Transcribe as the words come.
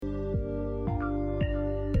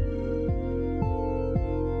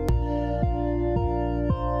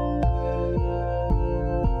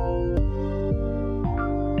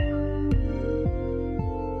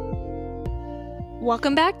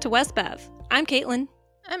Welcome back to West Bev. I'm Caitlin.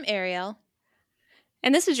 I'm Ariel.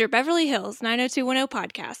 And this is your Beverly Hills 90210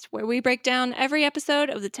 podcast, where we break down every episode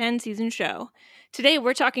of the 10-season show. Today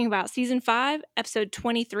we're talking about Season 5, Episode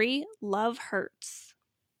 23, Love Hurts.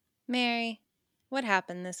 Mary, what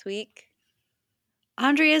happened this week?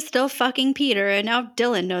 Andrea's still fucking Peter, and now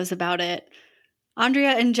Dylan knows about it.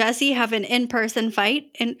 Andrea and Jesse have an in-person fight,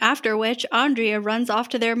 and after which, Andrea runs off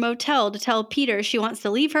to their motel to tell Peter she wants to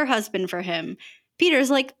leave her husband for him.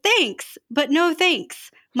 Peter's like, thanks, but no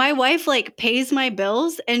thanks. My wife, pays my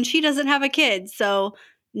bills, and she doesn't have a kid, so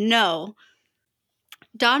no.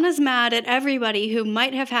 Donna's mad at everybody who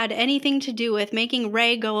might have had anything to do with making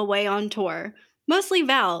Ray go away on tour. Mostly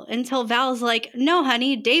Val, until Val's like, no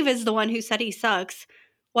honey, David's the one who said he sucks.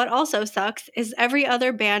 What also sucks is every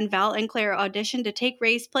other band Val and Claire auditioned to take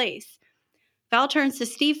Ray's place. Val turns to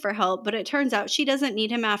Steve for help, but it turns out she doesn't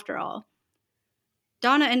need him after all.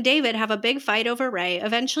 Donna and David have a big fight over Ray,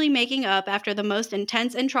 eventually making up after the most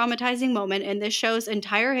intense and traumatizing moment in this show's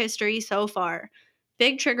entire history so far.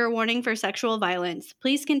 Big trigger warning for sexual violence.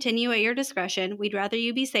 Please continue at your discretion. We'd rather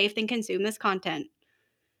you be safe than consume this content.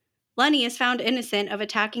 Lenny is found innocent of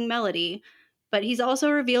attacking Melody, but he's also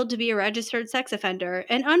revealed to be a registered sex offender,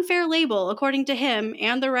 an unfair label according to him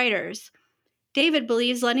and the writers. David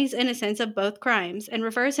believes Lenny's innocence of both crimes and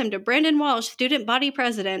refers him to Brandon Walsh, student body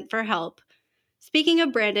president, for help. Speaking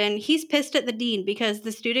of Brandon, he's pissed at the dean because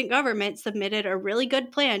the student government submitted a really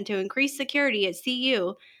good plan to increase security at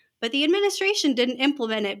CU, but the administration didn't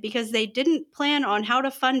implement it because they didn't plan on how to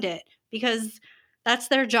fund it, because that's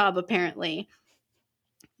their job apparently.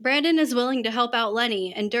 Brandon is willing to help out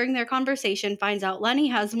Lenny, and during their conversation finds out Lenny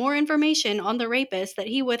has more information on the rapist that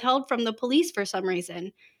he withheld from the police for some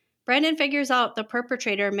reason. Brandon figures out the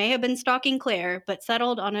perpetrator may have been stalking Claire, but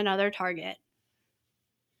settled on another target.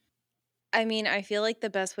 I mean, I feel like the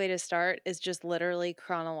best way to start is just literally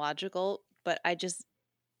chronological, but I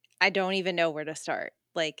don't even know where to start.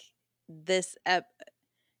 Like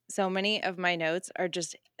so many of my notes are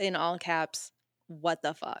just in all caps, what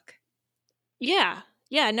the fuck? Yeah,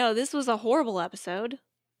 no, this was a horrible episode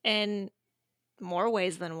in more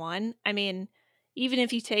ways than one. I mean, even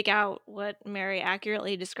if you take out what Mary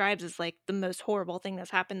accurately describes as like the most horrible thing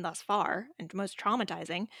that's happened thus far and most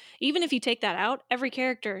traumatizing, even if you take that out, every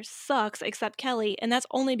character sucks except Kelly, and that's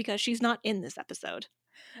only because she's not in this episode.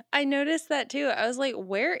 I noticed that too. I was like,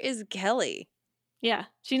 where is Kelly? Yeah,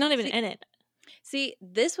 she's not even in it. See,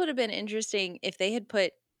 this would have been interesting if they had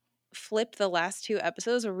flipped the last two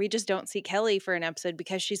episodes where we just don't see Kelly for an episode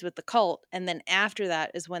because she's with the cult, and then after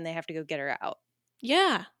that is when they have to go get her out.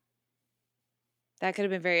 Yeah. That could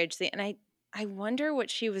have been very interesting. And I wonder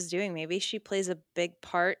what she was doing. Maybe she plays a big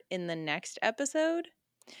part in the next episode.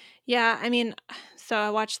 Yeah, I mean, so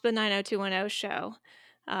I watched the 90210 show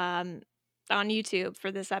on YouTube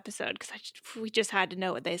for this episode because we just had to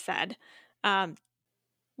know what they said.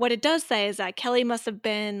 What it does say is that Kelly must have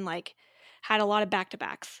been had a lot of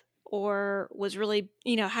back-to-backs or was really,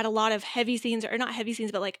 had a lot of heavy scenes, or not heavy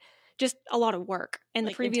scenes, but just a lot of work in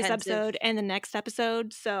the previous episode and the next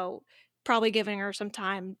episode. So probably giving her some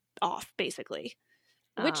time off, basically.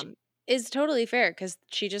 Which is totally fair because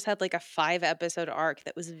she just had a 5-episode arc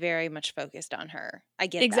that was very much focused on her. I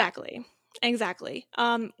get Exactly.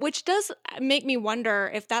 Which does make me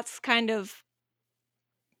wonder if that's kind of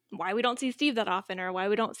why we don't see Steve that often or why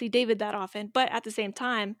we don't see David that often. But at the same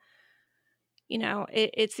time,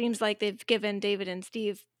 it seems like they've given David and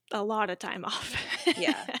Steve a lot of time off.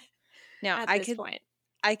 Yeah. Now, I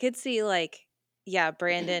could see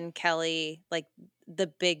Brandon, Kelly, the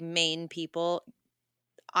big main people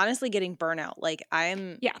honestly getting burnout.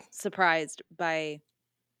 I'm surprised by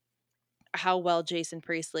how well Jason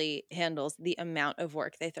Priestley handles the amount of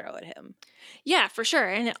work they throw at him. Yeah, for sure.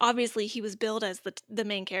 And obviously he was billed as the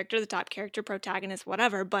main character, the top character, protagonist,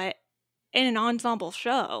 whatever, but in an ensemble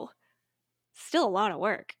show, still a lot of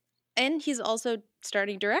work. And he's also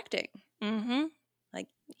starting directing. Mm-hmm.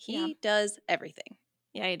 He does everything.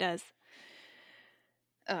 Yeah, he does.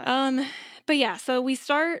 But yeah, so we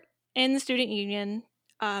start in the student union.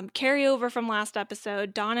 Carryover from last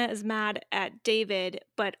episode, Donna is mad at David,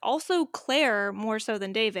 but also Claire more so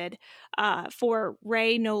than David, for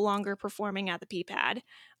Ray no longer performing at the P-pad.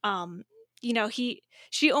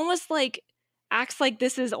 She almost acts like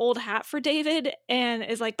this is old hat for David and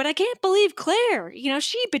is like, but I can't believe Claire,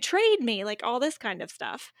 she betrayed me, all this kind of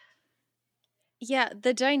stuff. Yeah,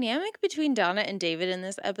 the dynamic between Donna and David in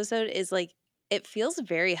this episode is it feels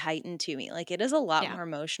very heightened to me. It is a lot more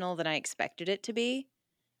emotional than I expected it to be.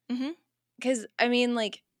 Mm-hmm. Because, I mean,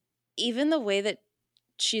 even the way that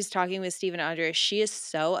she's talking with Steve and Andrea, she is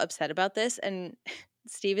so upset about this. And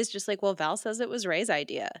Steve is just like, well, Val says it was Ray's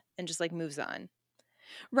idea, and just like moves on.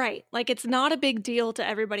 Right. Like, it's not a big deal to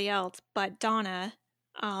everybody else, but Donna,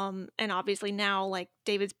 and obviously now, like,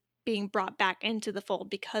 David's being brought back into the fold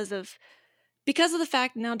because of the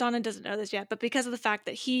fact, now Donna doesn't know this yet, but because of the fact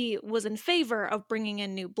that he was in favor of bringing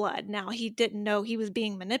in new blood. Now, he didn't know he was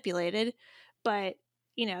being manipulated, but,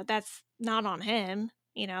 that's not on him.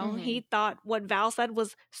 He thought what Val said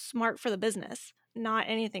was smart for the business, not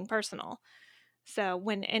anything personal. So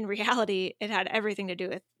when in reality, it had everything to do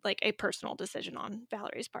with like a personal decision on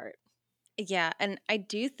Valerie's part. Yeah. And I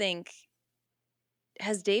do think,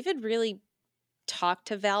 has David really talked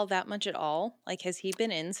to Val that much at all? Like, has he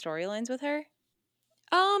been in storylines with her?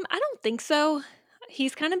 I don't think so.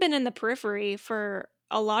 He's kind of been in the periphery for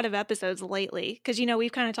a lot of episodes lately because,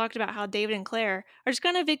 we've kind of talked about how David and Claire are just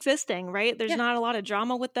kind of existing, right? There's not a lot of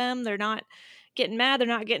drama with them. They're not getting mad. They're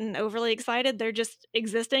not getting overly excited. They're just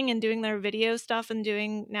existing and doing their video stuff and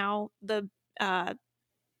doing now the, the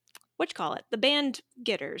band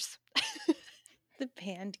getters. The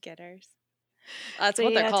band getters. That's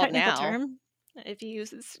what they're called technical now. Term. If you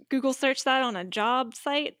use Google search that on a job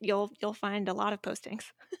site, you'll find a lot of postings.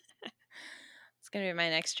 It's gonna be my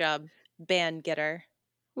next job, band getter.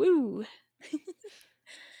 Woo.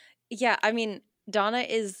 Yeah, I mean, Donna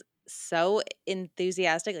is so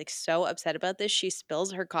enthusiastic, like so upset about this. She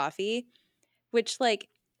spills her coffee, which like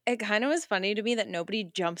it kind of was funny to me that nobody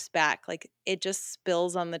jumps back. Like it just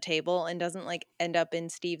spills on the table and doesn't like end up in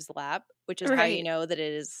Steve's lap, which is how you know that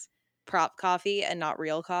it is prop coffee and not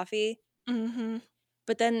real coffee. Mm-hmm.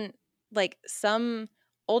 But then like some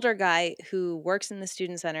older guy who works in the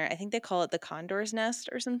student center, I think they call it the Condor's Nest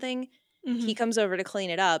or something. Mm-hmm. He comes over to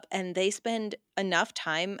clean it up and they spend enough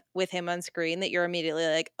time with him on screen that you're immediately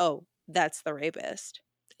like, oh, that's the rapist.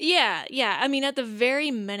 Yeah. I mean, at the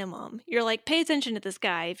very minimum, you're like, pay attention to this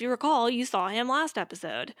guy. If you recall, you saw him last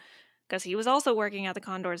episode because he was also working at the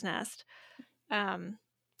Condor's Nest.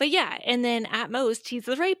 But yeah, and then at most, he's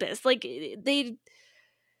the rapist. Like,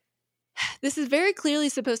 this is very clearly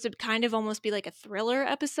supposed to kind of almost be like a thriller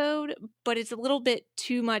episode, but it's a little bit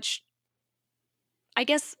too much, I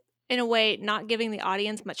guess, in a way, not giving the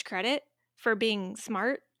audience much credit for being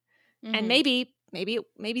smart. Mm-hmm. And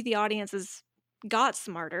maybe the audience has got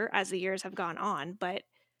smarter as the years have gone on, but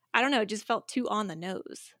I don't know, it just felt too on the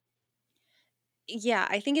nose. Yeah,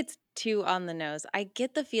 I think it's too on the nose. I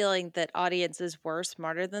get the feeling that audiences were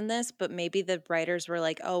smarter than this, but maybe the writers were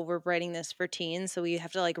like, oh, we're writing this for teens, so we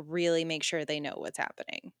have to like really make sure they know what's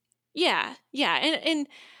happening. Yeah. And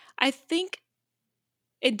I think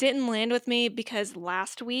it didn't land with me because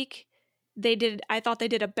last week I thought they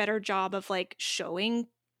did a better job of like showing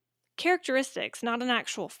characteristics, not an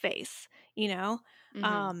actual face,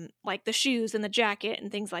 like the shoes and the jacket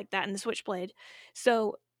and things like that and the switchblade.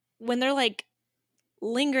 So when they're like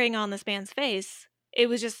lingering on this man's face, it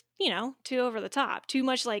was just, too over the top, too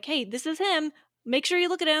much like, hey, this is him. Make sure you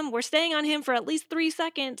look at him. We're staying on him for at least 3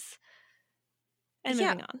 seconds and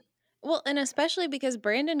moving on. Well, and especially because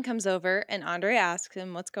Brandon comes over and Andrea asks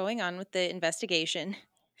him what's going on with the investigation.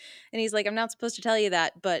 And he's like, I'm not supposed to tell you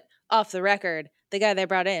that, but off the record, the guy they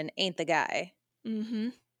brought in ain't the guy. Mm-hmm.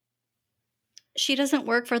 She doesn't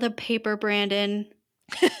work for the paper, Brandon.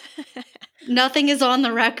 Nothing is on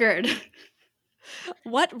the record.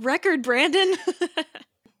 What record, Brandon?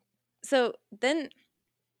 So then,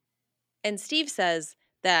 and Steve says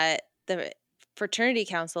that the fraternity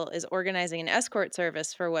council is organizing an escort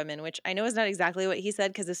service for women, which I know is not exactly what he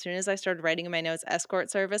said, because as soon as I started writing in my notes escort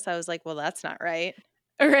service, I was like, well, that's not right.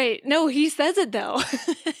 Right. No, he says it though.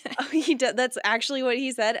 Oh, he does. That's actually what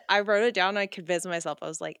he said. I wrote it down and I convinced myself. I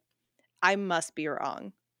was like, I must be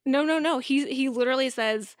wrong. No. He literally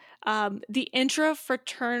says the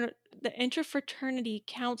Intrafraternity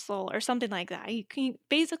Council or something like that. He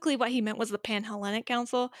basically what he meant was the Panhellenic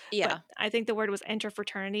Council. Yeah. But I think the word was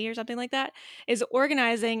intrafraternity or something like that, is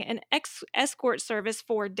organizing an escort service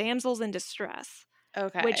for damsels in distress.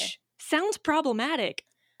 Okay. Which sounds problematic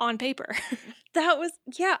on paper. That was,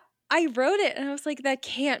 yeah, I wrote it and I was like, that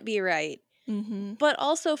can't be right. Mm-hmm. But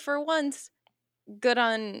also for once, good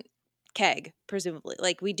on Keg, presumably.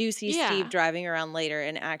 Like we do see Steve driving around later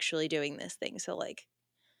and actually doing this thing. So like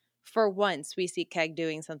for once we see Keg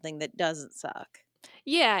doing something that doesn't suck.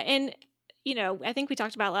 Yeah, and I think we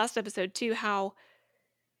talked about last episode too how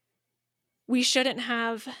we shouldn't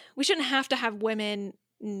have to have women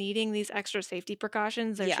needing these extra safety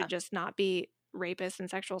precautions. There should just not be rapists and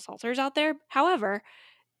sexual assaulters out there. However,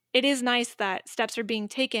 it is nice that steps are being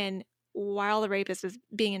taken while the rapist is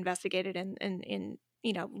being investigated and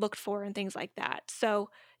looked for and things like that. So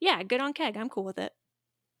yeah, good on Keg. I'm cool with it.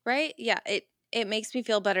 Right? Yeah. it makes me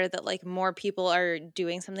feel better that like more people are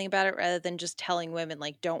doing something about it rather than just telling women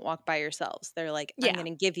like don't walk by yourselves. They're like, I'm going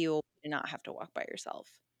to give you a way to not have to walk by yourself.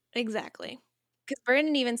 Exactly. Because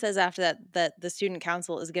Brandon even says after that the student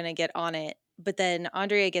council is going to get on it, but then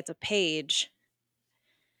Andrea gets a page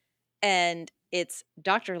and it's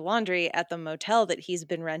Dr. Laundrie at the motel that he's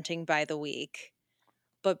been renting by the week.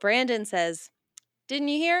 But Brandon says, didn't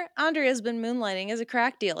you hear? Andrea's been moonlighting as a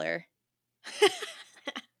crack dealer.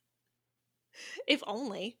 If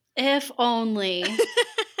only. If only.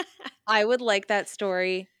 I would like that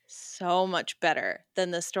story so much better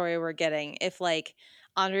than the story we're getting. If like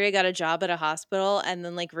Andrea got a job at a hospital and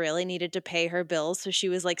then like really needed to pay her bills, so she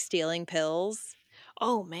was like stealing pills.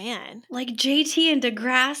 Oh man. Like JT and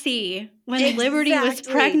Degrassi when Liberty was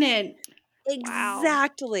pregnant.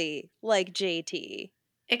 Exactly like JT.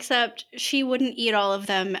 Except she wouldn't eat all of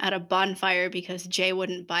them at a bonfire because Jay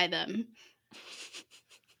wouldn't buy them.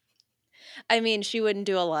 I mean, she wouldn't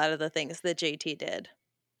do a lot of the things that JT did.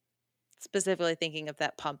 Specifically thinking of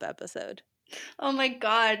that pump episode. Oh my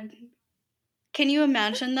god. Can you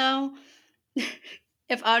imagine, though,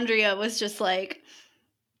 if Andrea was just like,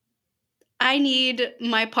 I need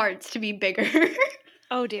my parts to be bigger.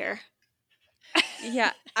 Oh, dear.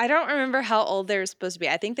 Yeah, I don't remember how old they were supposed to be.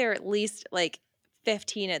 I think they were at least like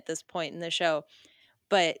 15 at this point in the show.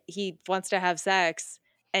 But he wants to have sex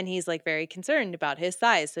and he's like very concerned about his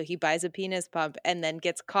size. So he buys a penis pump and then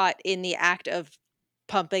gets caught in the act of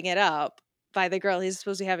pumping it up by the girl he's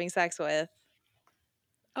supposed to be having sex with.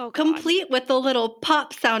 Oh, God. Complete with the little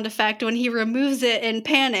pop sound effect when he removes it in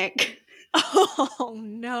panic. Oh,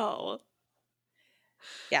 no.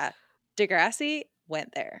 Yeah. Degrassi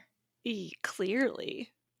went there.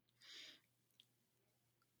 Clearly.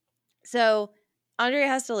 So Andrea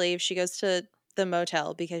has to leave. She goes to the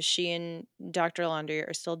motel because she and Dr. Laundrie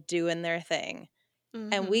are still doing their thing.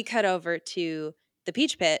 Mm-hmm. And we cut over to the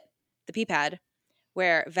Peach Pit, the pee pad,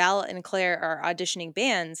 where Val and Claire are auditioning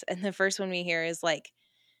bands. And the first one we hear is like,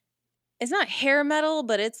 it's not hair metal,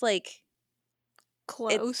 but it's like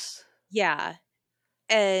close. Yeah.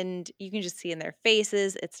 And you can just see in their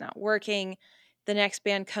faces, it's not working. The next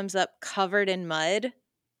band comes up covered in mud,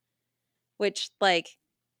 which like,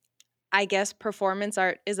 I guess performance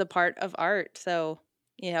art is a part of art. So,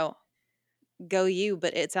 you know, go you,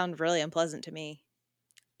 but it sounded really unpleasant to me.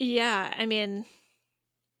 Yeah, I mean,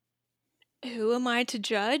 who am I to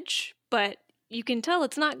judge? But you can tell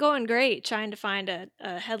it's not going great trying to find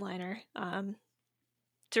a headliner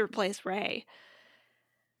to replace Ray.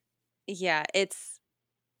 Yeah,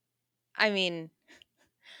 I mean,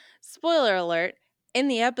 spoiler alert, in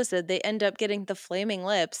the episode, they end up getting the flaming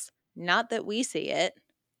lips. Not that we see it.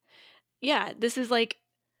 Yeah, this is like,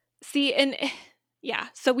 see, and yeah,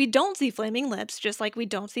 so we don't see flaming lips, just like we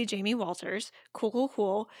don't see Jamie Walters.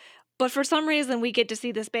 Cool. But for some reason, we get to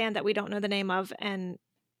see this band that we don't know the name of and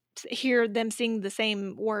hear them sing the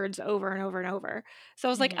same words over and over and over. So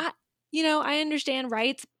I was like, I understand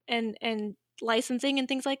rights and licensing and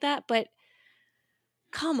things like that, but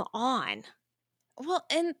come on. Well,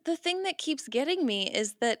 and the thing that keeps getting me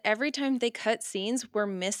is that every time they cut scenes, we're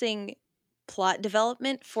missing plot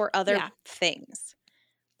development for other things.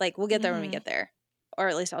 Like, we'll get there when we get there. Or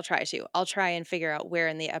at least I'll try to. I'll try and figure out where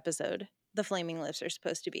in the episode the flaming lips are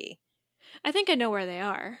supposed to be. I think I know where they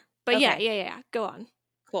are. But okay. Yeah. Go on.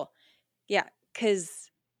 Cool. Yeah, because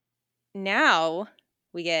now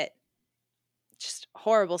we get just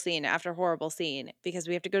horrible scene after horrible scene because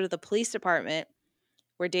we have to go to the police department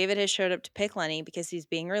where David has showed up to pick Lenny because he's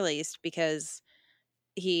being released because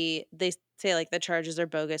they say like the charges are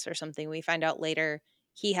bogus or something. We find out later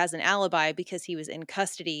he has an alibi because he was in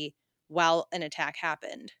custody while an attack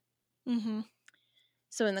happened. Mm-hmm.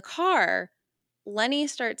 So in the car, Lenny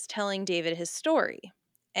starts telling David his story.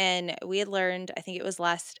 And we had learned, I think it was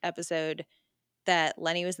last episode, that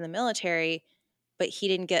Lenny was in the military, but he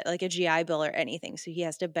didn't get like a GI Bill or anything. So he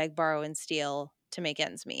has to beg, borrow, and steal to make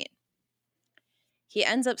ends meet. He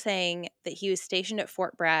ends up saying that he was stationed at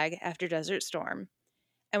Fort Bragg after Desert Storm.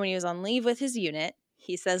 And when he was on leave with his unit,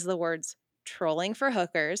 he says the words, trolling for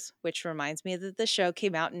hookers, which reminds me that the show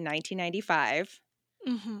came out in 1995.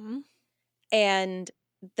 Mm-hmm. And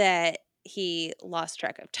that he lost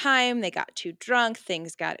track of time, they got too drunk,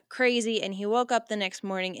 things got crazy, and he woke up the next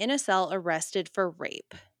morning in a cell arrested for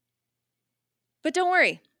rape. But don't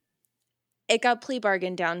worry, it got plea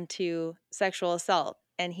bargained down to sexual assault,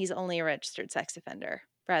 and he's only a registered sex offender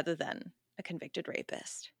rather than a convicted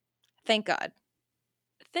rapist. Thank God.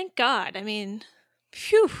 Thank God. I mean,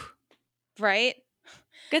 phew. Right?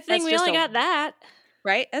 Good thing we only got that.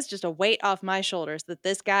 Right? That's just a weight off my shoulders that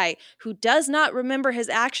this guy who does not remember his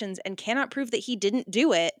actions and cannot prove that he didn't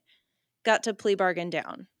do it got to plea bargain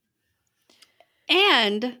down.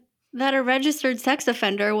 And that a registered sex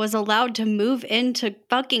offender was allowed to move into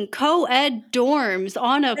fucking co-ed dorms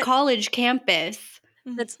on a college campus.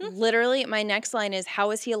 That's literally, my next line is,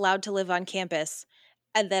 how is he allowed to live on campus?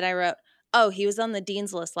 And then I wrote, oh, he was on the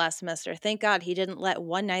dean's list last semester. Thank God he didn't let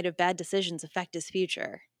one night of bad decisions affect his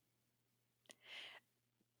future.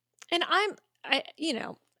 And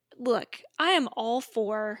look, I am all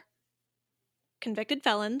for convicted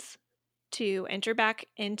felons to enter back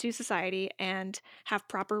into society and have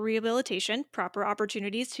proper rehabilitation, proper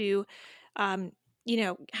opportunities to,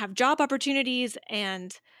 have job opportunities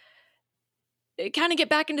and kind of get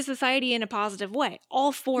back into society in a positive way.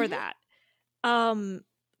 All for that. The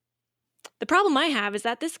problem I have is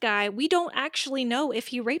that this guy, we don't actually know if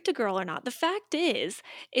he raped a girl or not. The fact is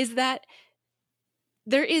that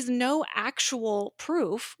there is no actual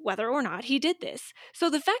proof whether or not he did this. So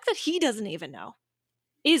the fact that he doesn't even know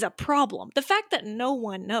is a problem. The fact that no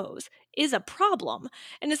one knows is a problem.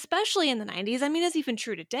 And especially in the 90s, I mean, it's even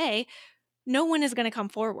true today, no one is going to come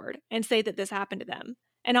forward and say that this happened to them.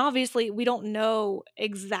 And obviously, we don't know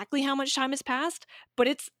exactly how much time has passed, but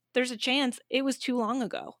there's a chance it was too long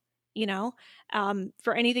ago,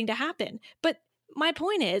 for anything to happen. But my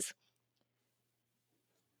point is,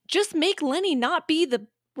 just make Lenny not be the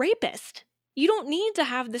rapist. You don't need to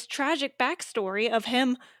have this tragic backstory of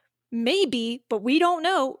him maybe, but we don't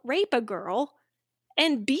know, rape a girl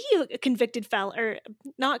and be a convicted felon, or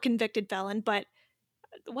not convicted felon, but,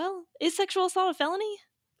 well, is sexual assault a felony?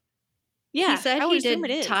 Yeah, he said he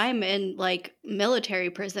did time in like military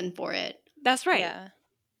prison for it. That's right. Yeah.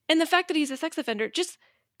 And the fact that he's a sex offender, just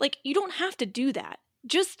like, you don't have to do that.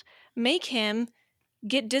 Just make him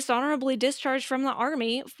get dishonorably discharged from the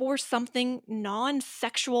army for something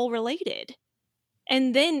non-sexual related.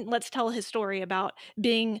 And then let's tell his story about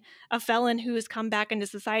being a felon who has come back into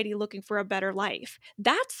society looking for a better life.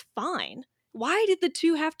 That's fine. Why did the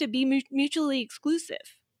two have to be mutually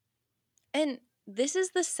exclusive? And this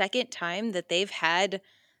is the second time that they've had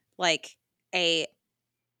like a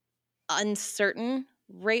uncertain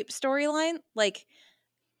rape storyline. Like,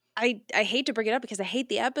 I hate to bring it up because I hate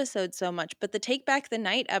the episode so much, but the Take Back the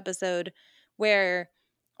Night episode where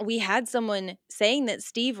we had someone saying that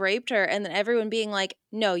Steve raped her and then everyone being like,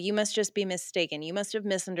 no, you must just be mistaken. You must have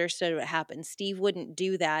misunderstood what happened. Steve wouldn't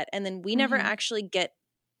do that. And then we never actually get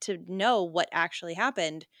to know what actually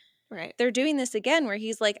happened. Right. They're doing this again where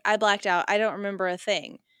he's like, I blacked out. I don't remember a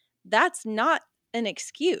thing. That's not an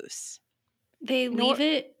excuse. They leave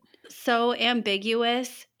it so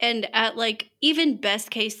ambiguous, and at like even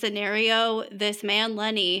best case scenario, this man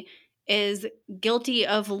Lenny is guilty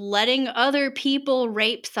of letting other people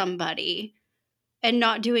rape somebody and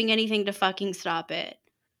not doing anything to fucking stop it.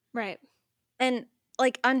 Right. And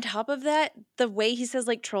like on top of that, the way he says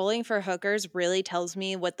like trolling for hookers really tells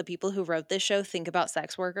me what the people who wrote this show think about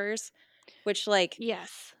sex workers, which like,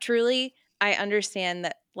 yes, truly, I understand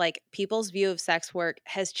that like people's view of sex work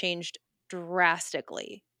has changed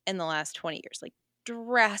drastically in the last 20 years, like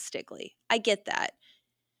drastically. I get that.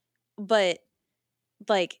 But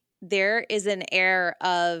like there is an air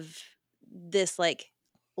of this like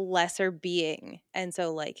lesser being. And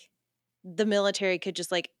so like the military could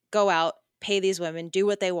just like go out, pay these women, do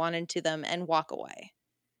what they wanted to them and walk away.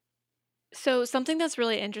 So something that's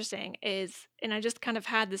really interesting is, and I just kind of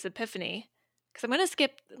had this epiphany, because I'm going to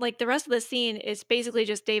skip, like the rest of the scene is basically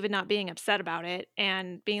just David not being upset about it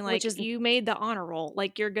and being like, you made the honor roll,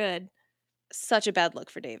 like you're good. Such a bad look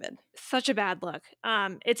for David. Such a bad look.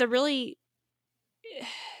 It's a really...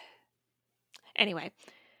 Anyway,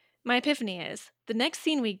 my epiphany is, the next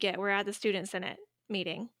scene we get, we're at the Student Senate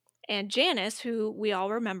meeting, and Janice, who we all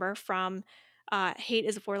remember from Hate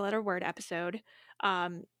is a Four-Letter Word episode,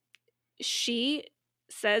 she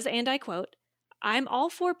says, and I quote, I'm all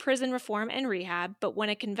for prison reform and rehab, but when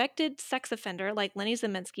a convicted sex offender like Lenny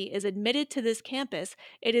Zeminski is admitted to this campus,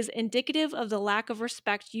 it is indicative of the lack of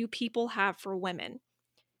respect you people have for women.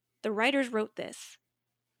 The writers wrote this,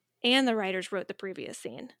 and the writers wrote the previous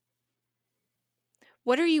scene.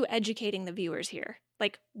 What are you educating the viewers here?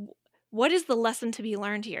 Like, what is the lesson to be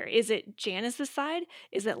learned here? Is it Janice's side?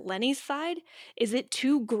 Is it Lenny's side? Is it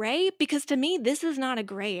too gray? Because to me, this is not a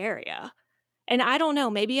gray area. And I don't know,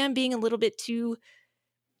 maybe I'm being a little bit too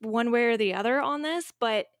one way or the other on this,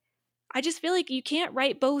 but I just feel like you can't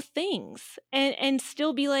write both things and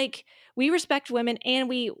still be like, we respect women and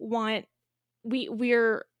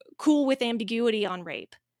we're cool with ambiguity on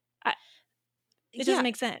rape. It doesn't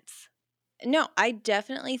make sense. No, I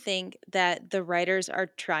definitely think that the writers are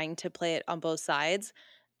trying to play it on both sides.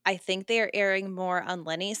 I think they are erring more on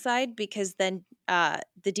Lenny's side because then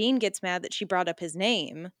the dean gets mad that she brought up his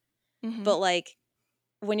name. Mm-hmm. But like,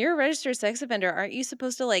 when you're a registered sex offender, aren't you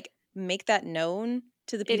supposed to like make that known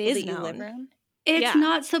to the people that you live around? It's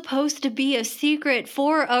not supposed to be a secret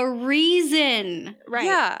for a reason. Right.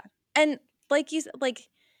 Yeah. And like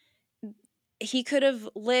he could have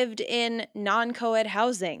lived in non-co-ed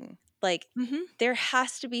housing. Like, there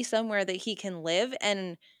has to be somewhere that he can live.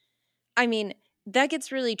 And I mean, that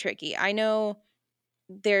gets really tricky. I know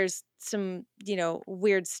there's some,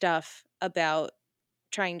 weird stuff about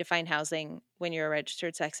trying to find housing when you're a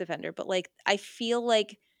registered sex offender. But like, I feel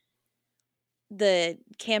like the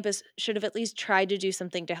campus should have at least tried to do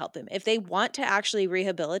something to help him. If they want to actually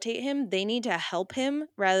rehabilitate him, they need to help him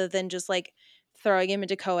rather than just like throwing him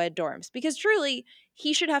into co-ed dorms. Because truly,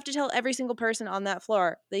 he should have to tell every single person on that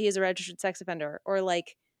floor that he is a registered sex offender. Or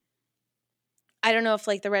like, I don't know if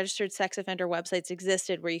like the registered sex offender websites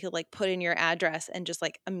existed where you could like put in your address and just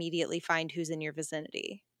like immediately find who's in your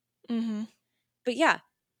vicinity. Mm-hmm. But yeah,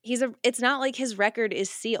 it's not like his record is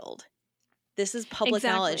sealed. This is public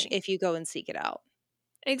knowledge if you go and seek it out.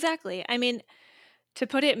 Exactly. I mean, to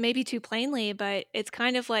put it maybe too plainly, but it's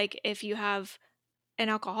kind of like if you have an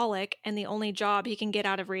alcoholic and the only job he can get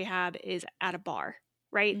out of rehab is at a bar,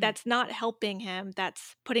 right? Mm-hmm. That's not helping him.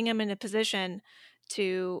 That's putting him in a position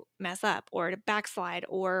to mess up or to backslide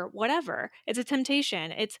or whatever. It's a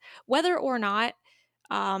temptation. It's whether or not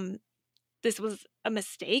this was a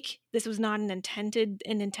mistake, this was not an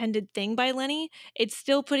intended thing by Lenny, it's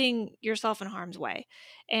still putting yourself in harm's way.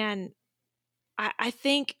 And I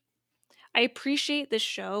think I appreciate this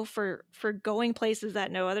show for going places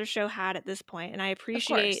that no other show had at this point, and I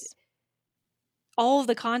appreciate all of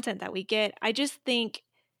the content that we get. I just think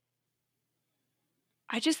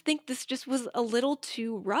this just was a little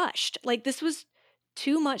too rushed. Like, this was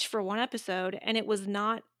too much for one episode, and it was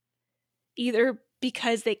not either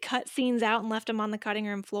because they cut scenes out and left them on the cutting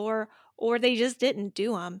room floor, or they just didn't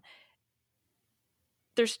do them.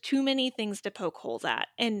 There's too many things to poke holes at.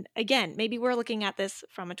 And again, maybe we're looking at this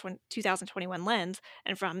from a 2021 lens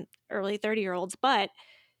and from early 30-year-olds, but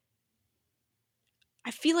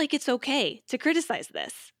I feel like it's okay to criticize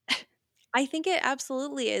this. I think it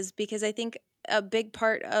absolutely is, because I think a big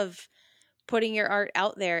part of putting your art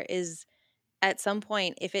out there is at some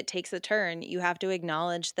point, if it takes a turn, you have to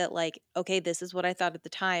acknowledge that like, okay, this is what I thought at the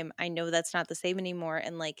time. I know that's not the same anymore.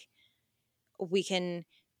 And like, we can,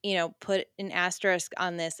 put an asterisk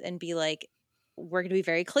on this and be like, we're going to be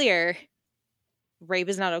very clear. Rape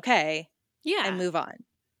is not okay. Yeah. And move on.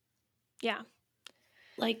 Yeah.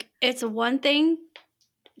 Like, it's one thing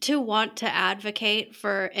to want to advocate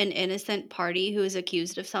for an innocent party who is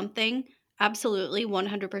accused of something. Absolutely,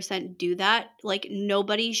 100% do that. Like,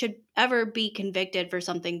 nobody should ever be convicted for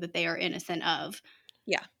something that they are innocent of.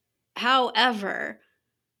 Yeah. However,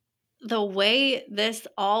 the way this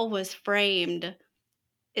all was framed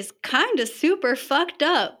is kind of super fucked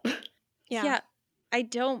up. Yeah. I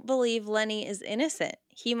don't believe Lenny is innocent.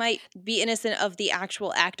 He might be innocent of the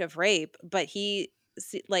actual act of rape, but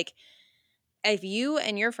like, if you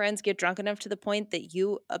and your friends get drunk enough to the point that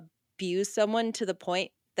you abuse someone to the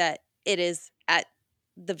point that it is at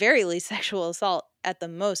the very least sexual assault, at the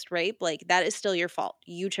most rape, like, that is still your fault.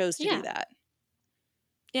 You chose to do that.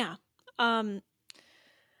 Yeah. I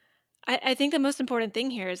think the most important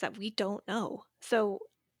thing here is that we don't know. So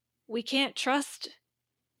we can't trust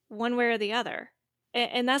one way or the other.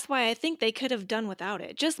 And that's why I think they could have done without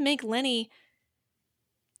it. Just make Lenny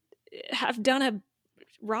have done a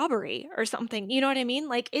robbery or something. You know what I mean?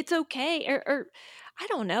 Like, it's okay. Or I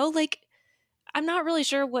don't know. Like, I'm not really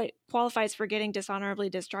sure what qualifies for getting dishonorably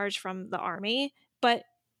discharged from the Army, but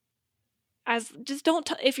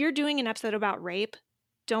if you're doing an episode about rape,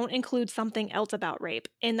 don't include something else about rape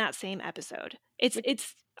in that same episode.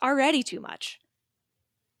 It's already too much.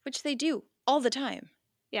 Which they do all the time.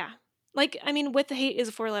 Yeah. Like, I mean, With the Hate is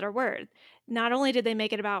a 4-letter word. Not only did they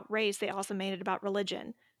make it about race, they also made it about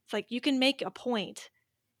religion. It's like, you can make a point.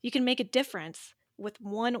 You can make a difference with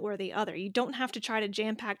one or the other. You don't have to try to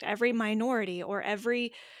jam-pack every minority or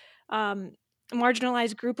every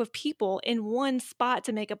marginalized group of people in one spot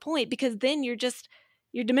to make a point, because then you're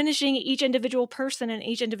diminishing each individual person and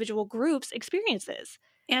each individual group's experiences.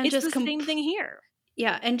 And it's just the same thing here.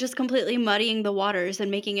 Yeah, and just completely muddying the waters and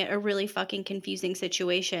making it a really fucking confusing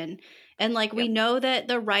situation. And like, we know that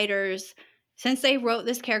the writers, since they wrote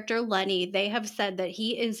this character Lenny, they have said that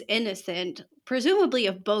he is innocent, presumably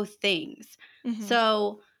of both things. Mm-hmm.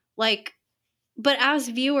 So like, but as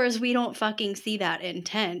viewers, we don't fucking see that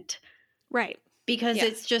intent. Right. Because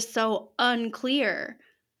it's just so unclear.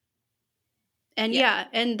 And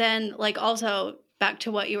and then like, also back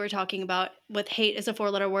to what you were talking about with hate is a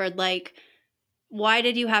 4-letter word, like, why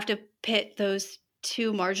did you have to pit those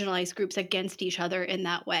two marginalized groups against each other in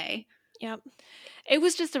that way. Yep. It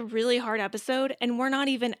was just a really hard episode, and we're not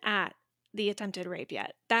even at the attempted rape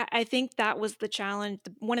yet. That I think that was the challenge.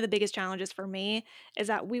 One of the biggest challenges for me is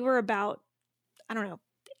that we were about, I don't know,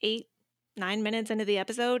 8, 9 minutes into the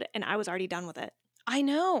episode, and I was already done with it. I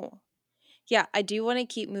know. Yeah, I do want to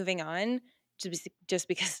keep moving on just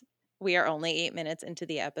because we are only 8 minutes into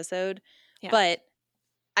the episode. Yeah. But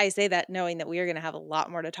I say that knowing that we are going to have a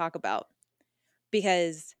lot more to talk about.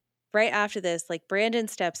 Because right after this, like, Brandon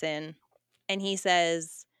steps in and he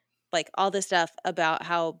says, like, all this stuff about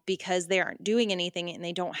how because they aren't doing anything and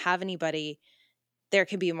they don't have anybody, there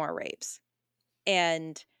could be more rapes.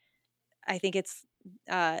 And I think it's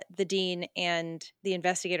the dean and the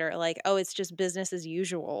investigator are like, oh, it's just business as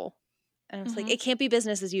usual. And I was like, it can't be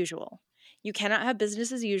business as usual. You cannot have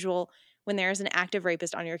business as usual when there is an active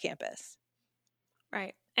rapist on your campus.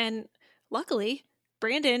 Right. And luckily,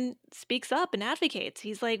 Brandon speaks up and advocates.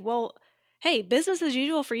 He's like, well, hey, business as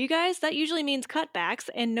usual for you guys, that usually means cutbacks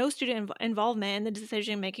and no student involvement in the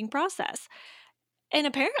decision-making process. And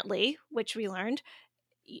apparently, which we learned,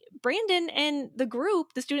 Brandon and the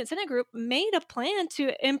group, the Student Senate group, made a plan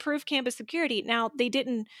to improve campus security. Now, they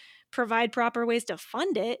didn't provide proper ways to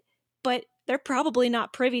fund it, but they're probably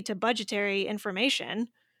not privy to budgetary information,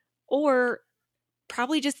 or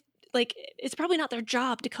probably just, like, it's probably not their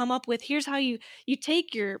job to come up with, here's how you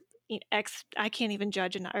take your X, I can't even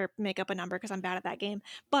judge or make up a number because I'm bad at that game,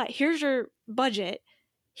 but here's your budget,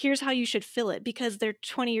 here's how you should fill it, because they're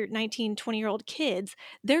 20-year-old kids.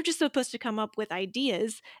 They're just supposed to come up with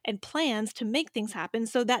ideas and plans to make things happen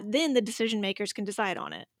so that then the decision makers can decide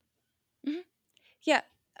on it. Mm-hmm. Yeah,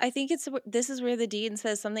 I think this is where the dean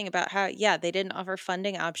says something about how, yeah, they didn't offer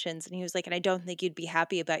funding options. And he was like, and I don't think you'd be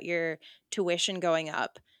happy about your tuition going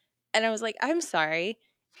up. And I was like, I'm sorry.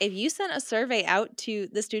 If you sent a survey out to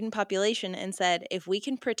the student population and said, if we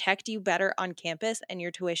can protect you better on campus and your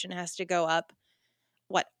tuition has to go up,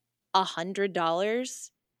 what, $100,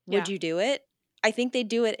 would you do it? I think they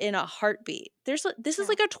do it in a heartbeat. This is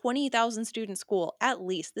like a 20,000 student school, at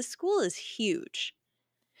least. This school is huge.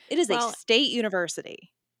 It is a state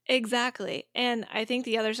university. Exactly. And I think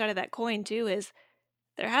the other side of that coin, too, is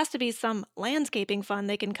there has to be some landscaping fund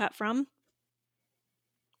they can cut from.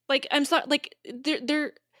 Like, I'm sorry, like,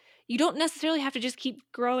 you don't necessarily have to just keep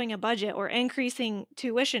growing a budget or increasing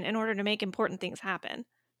tuition in order to make important things happen.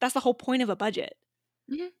 That's the whole point of a budget.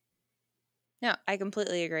 Mm-hmm. No, I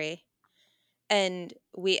completely agree. And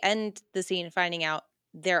we end the scene finding out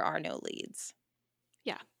there are no leads.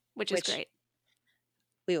 Yeah, which is great.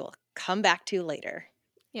 We will come back to later.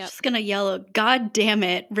 Yeah, just gonna yell, "God damn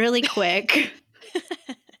it!" really quick.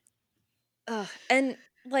 And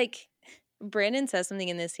like, Brandon says something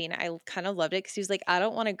in this scene. I kind of loved it because he was like, I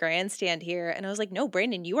don't want to grandstand here. And I was like, no,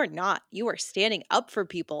 Brandon, you are not. You are standing up for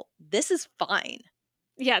people. This is fine.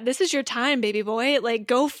 Yeah, this is your time, baby boy. Like,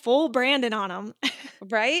 go full Brandon on him.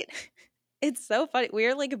 Right? It's so funny.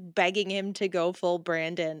 We're like begging him to go full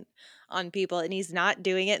Brandon on people, and he's not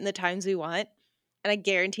doing it in the times we want. And I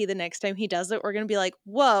guarantee the next time he does it, we're going to be like,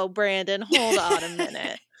 whoa, Brandon, hold on a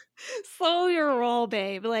minute. Slow your roll,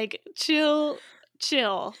 babe. Like, chill,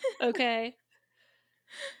 okay?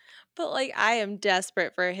 But like, I am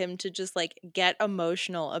desperate for him to just like get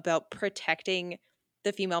emotional about protecting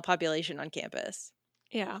the female population on campus.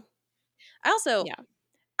 Yeah.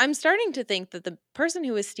 I'm starting to think that the person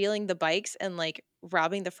who was stealing the bikes and like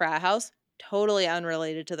robbing the frat house, totally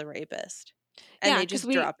unrelated to the rapist. And they just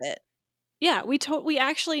drop it. Yeah, we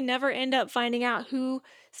actually never end up finding out who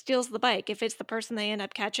steals the bike, if it's the person they end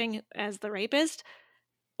up catching as the rapist,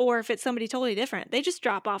 or if it's somebody totally different. They just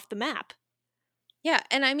drop off the map. Yeah,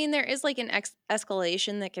 and I mean, there is like an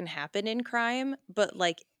escalation that can happen in crime, but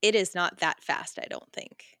like it is not that fast, I don't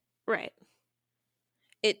think. Right.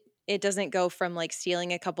 It doesn't go from like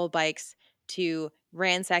stealing a couple bikes to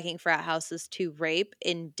ransacking frat houses to rape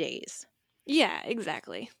in days. Yeah,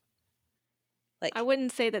 exactly. Like, I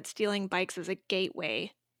wouldn't say that stealing bikes is a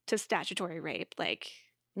gateway to statutory rape. Like,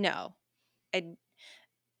 no,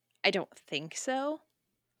 I don't think so.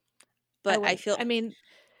 But I mean,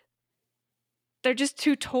 they're just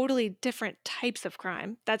two totally different types of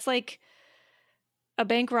crime. That's like a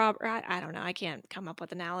bank robber. I don't know. I can't come up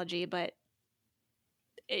with an analogy, but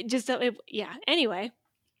yeah. Anyway.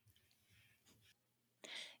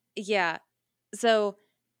 Yeah. So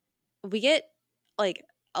we get like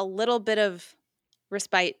a little bit of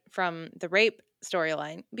respite from the rape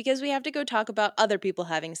storyline because we have to go talk about other people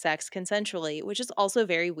having sex consensually, which is also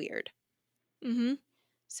very weird. Mm-hmm.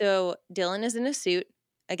 So Dylan is in a suit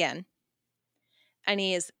again, and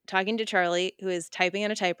he is talking to Charlie, who is typing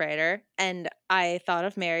on a typewriter, and I thought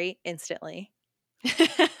of Mary instantly.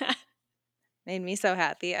 Made me so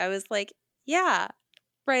happy. I was like, yeah,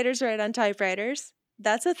 writers write on typewriters.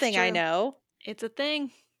 That's a thing I know. It's a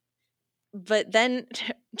thing. But then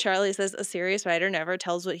Charlie says a serious writer never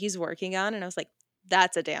tells what he's working on. And I was like,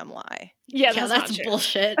 that's a damn lie. Yeah, that's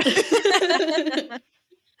bullshit.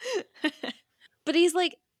 But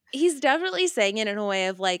he's definitely saying it in a way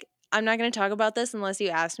of like, I'm not going to talk about this unless you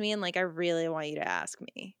ask me. And like, I really want you to ask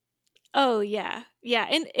me. Oh, yeah. Yeah.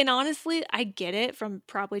 And honestly, I get it from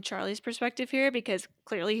probably Charlie's perspective here because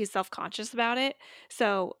clearly he's self-conscious about it.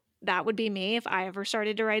 So that would be me if I ever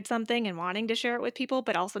started to write something and wanting to share it with people,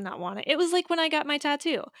 but also not want it. It was like when I got my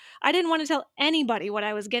tattoo. I didn't want to tell anybody what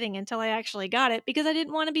I was getting until I actually got it because I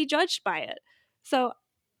didn't want to be judged by it. So,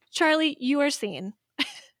 Charlie, you are seen.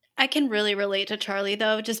 I can really relate to Charlie,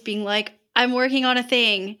 though, just being like, I'm working on a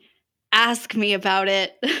thing. Ask me about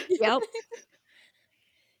it. Yep.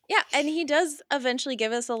 Yeah, and he does eventually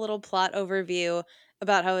give us a little plot overview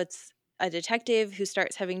about how it's a detective who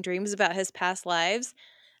starts having dreams about his past lives.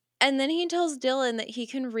 And then he tells Dylan that he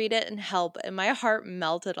can read it and help. And my heart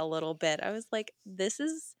melted a little bit. I was like, this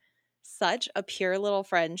is such a pure little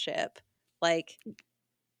friendship. Like,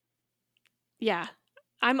 yeah,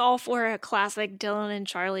 I'm all for a classic Dylan and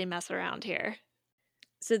Charlie mess around here.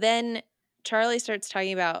 So then Charlie starts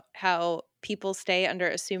talking about how people stay under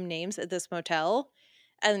assumed names at this motel.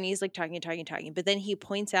 And then he's like talking. But then he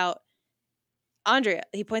points out Andrea.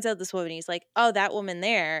 He points out this woman. He's like, oh, that woman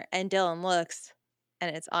there. And Dylan looks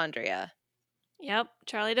and it's Andrea. Yep.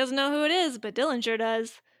 Charlie doesn't know who it is, but Dylan sure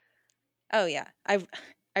does. Oh, yeah. I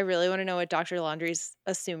really want to know what Dr. Laundrie's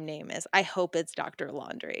assumed name is. I hope it's Dr.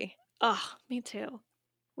 Laundrie. Oh, me too.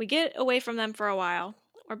 We get away from them for a while.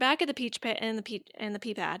 We're back at the peach pit and the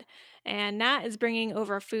pea pad, and Nat is bringing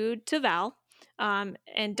over food to Val,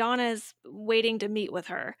 and Donna's waiting to meet with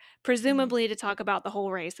her, presumably to talk about the whole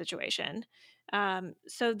Ray situation.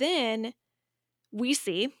 So then we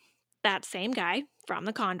see that same guy from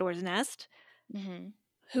the Condor's Nest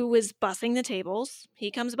who was bussing the tables. He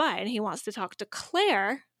comes by and he wants to talk to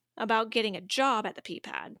Claire about getting a job at the pea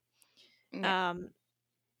pad. Yeah.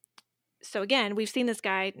 So again, we've seen this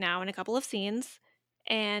guy now in a couple of scenes,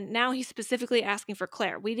 and now he's specifically asking for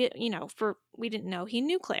Claire. We didn't know he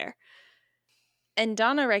knew Claire. And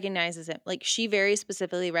Donna recognizes him. Like, she very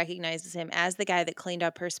specifically recognizes him as the guy that cleaned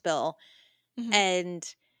up her spill. Mm-hmm.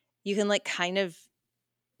 And you can like kind of,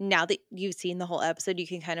 now that you've seen the whole episode, you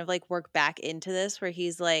can kind of like work back into this where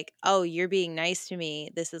he's like, oh, you're being nice to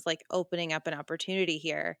me. This is like opening up an opportunity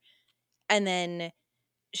here. And then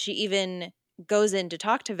she even goes in to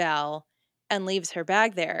talk to Val and leaves her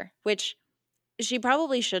bag there, which she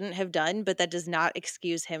probably shouldn't have done, but that does not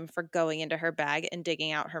excuse him for going into her bag and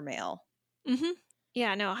digging out her mail. Mm-hmm.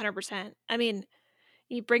 Yeah, no, 100%. I mean,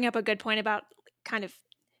 you bring up a good point about kind of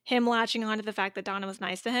him latching on to the fact that Donna was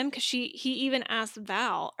nice to him, because he even asked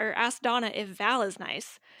Donna if Val is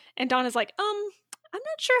nice, and Donna's like, I'm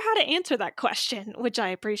not sure how to answer that question, which I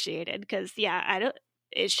appreciated, because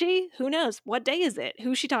is she? Who knows? What day is it?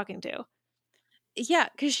 Who's she talking to? Yeah,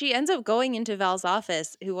 because she ends up going into Val's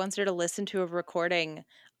office, who wants her to listen to a recording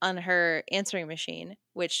on her answering machine,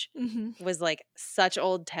 which was like such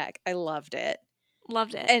old tech. I loved it.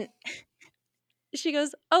 Loved it. And she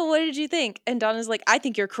goes, oh, what did you think? And Donna's like, I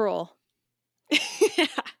think you're cruel. Yeah.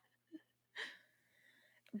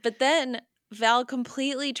 But then Val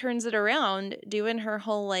completely turns it around, doing her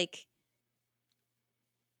whole like,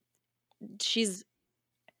 she's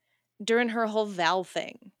doing her whole Val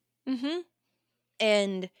thing.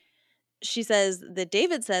 And she says that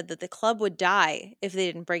David said that the club would die if they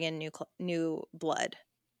didn't bring in new blood.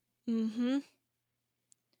 And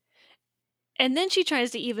then she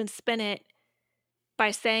tries to even spin it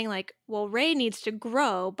by saying, like, well, Ray needs to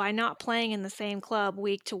grow by not playing in the same club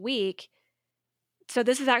week to week. So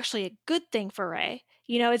this is actually a good thing for Ray.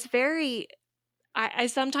 You know, it's very... I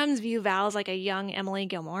sometimes view Val as like a young Emily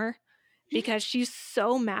Gilmore because she's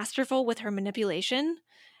so masterful with her manipulation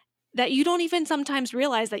that you don't even sometimes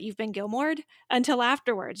realize that you've been Gilmored until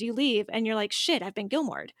afterwards. You leave and you're like, shit, I've been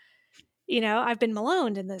Gilmored. You know, I've been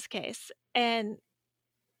Maloned in this case. And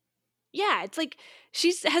yeah, it's like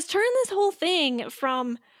she has turned this whole thing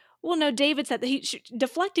from, well, no, David said that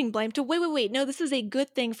deflecting blame to, wait, no, this is a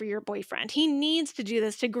good thing for your boyfriend. He needs to do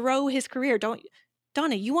this to grow his career.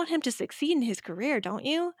 Donna, you want him to succeed in his career, don't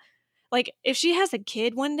you? Like, if she has a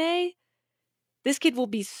kid one day, this kid will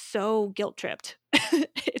be so guilt-tripped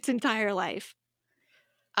its entire life.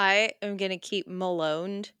 I am going to keep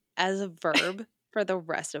Maloned as a verb for the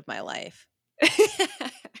rest of my life.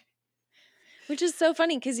 Which is so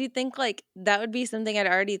funny because you'd think like that would be something I'd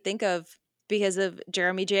already think of because of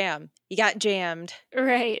Jeremy Jam. You got jammed.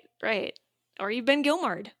 Right. Or you've been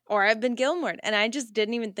Gilmored. Or I've been Gilmored. And I just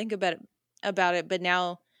didn't even think about it. But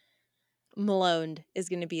now maloned is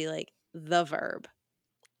going to be like the verb.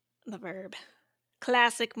 The verb.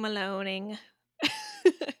 Classic maloning.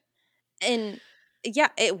 And yeah,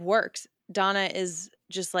 it works. Donna is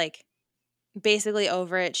just like basically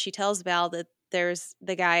over it. She tells Val that there's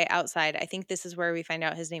the guy outside. I think this is where we find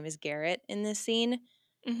out his name is Garrett in this scene.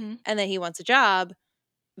 Mm-hmm. And that he wants a job.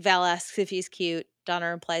 Val asks if he's cute.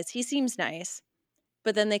 Donna replies, he seems nice.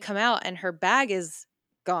 But then they come out and her bag is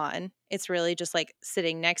gone. It's really just like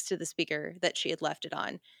sitting next to the speaker that she had left it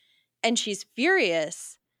on. And she's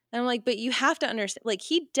furious. And I'm like, but you have to understand, like,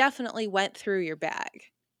 he definitely went through your bag.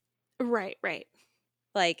 Right.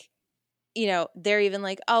 Like, you know, they're even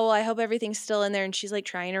like, oh, well, I hope everything's still in there. And she's like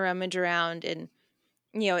trying to rummage around. And,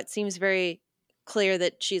 you know, it seems very clear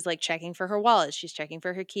that she's like checking for her wallet. She's checking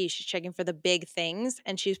for her keys. She's checking for the big things.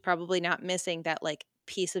 And she's probably not missing that like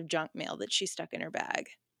piece of junk mail that she stuck in her bag.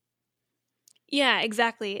 Yeah,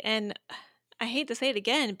 exactly. And I hate to say it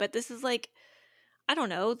again, but this is like, I don't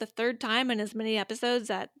know, the third time in as many episodes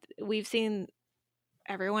that we've seen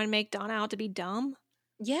everyone make Donna out to be dumb.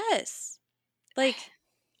 Yes. Like,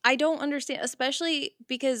 I don't understand, especially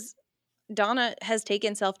because Donna has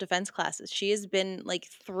taken self-defense classes. She has been like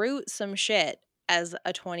through some shit as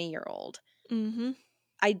a 20-year-old. Mm-hmm.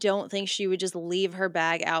 I don't think she would just leave her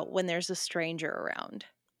bag out when there's a stranger around.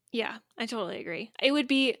 Yeah, I totally agree. It would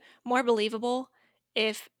be more believable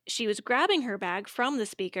if she was grabbing her bag from the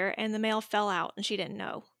speaker and the mail fell out and she didn't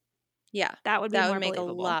know. Yeah. That would be more make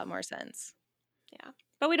believable. a lot more sense. Yeah.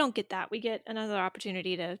 But we don't get that. We get another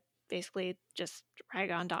opportunity to basically just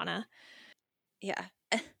rag on Donna. Yeah.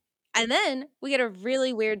 And then we get a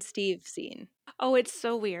really weird Steve scene. Oh, it's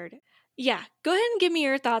so weird. Yeah. Go ahead and give me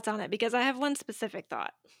your thoughts on it because I have one specific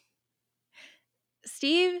thought.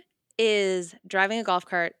 Steve is driving a golf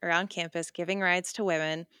cart around campus, giving rides to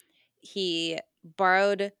women. He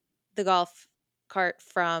borrowed the golf cart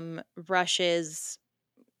from Rush's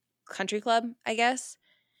country club, I guess.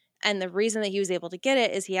 And the reason that he was able to get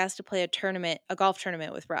it is he has to play a golf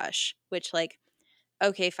tournament with Rush, which, like,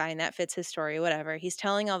 okay, fine, that fits his story, whatever. He's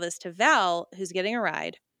telling all this to Val, who's getting a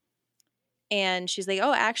ride. And she's like,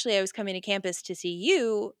 oh, actually, I was coming to campus to see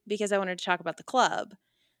you because I wanted to talk about the club.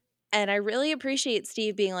 And I really appreciate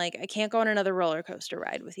Steve being like, I can't go on another roller coaster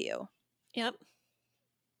ride with you. Yep.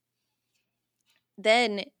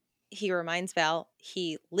 Then he reminds Val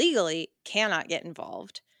he legally cannot get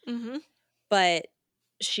involved. Mm-hmm. But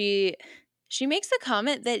she makes a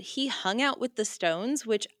comment that he hung out with the Stones,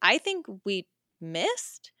 which I think we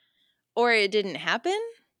missed or it didn't happen.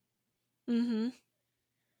 Mm-hmm.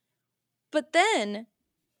 But then,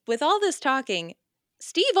 with all this talking,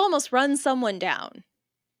 Steve almost runs someone down.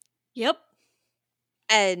 Yep.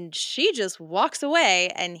 And she just walks away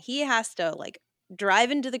and he has to like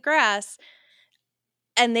drive into the grass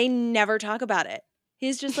and they never talk about it.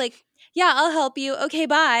 He's just like, yeah, I'll help you. Okay,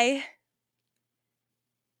 bye.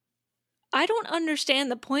 I don't understand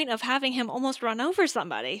the point of having him almost run over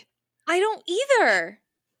somebody. I don't either.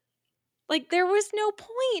 Like, there was no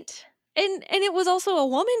point. And it was also a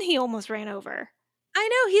woman he almost ran over. I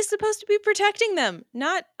know, he's supposed to be protecting them,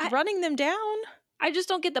 not running them down. I just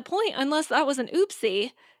don't get the point unless that was an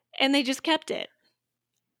oopsie and they just kept it.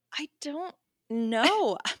 I don't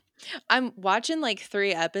know. I'm watching like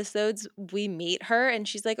 3 episodes. We meet her and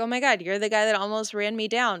she's like, oh my God, you're the guy that almost ran me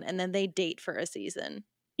down. And then they date for a season.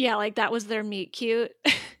 Yeah, like that was their meet cute.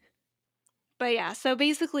 But yeah, so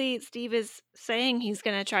basically Steve is saying he's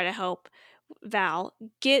going to try to help Val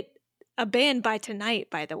get a band by tonight,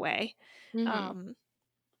 by the way. Mm-hmm.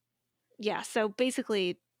 Yeah, so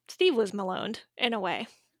basically Steve was maloned in a way.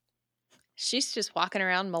 She's just walking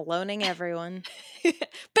around maloning everyone.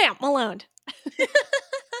 Bam, maloned.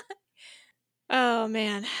 Oh,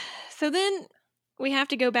 man. So then we have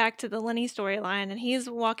to go back to the Lenny storyline, and he's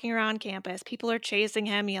walking around campus. People are chasing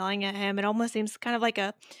him, yelling at him. It almost seems kind of like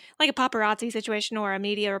a paparazzi situation or a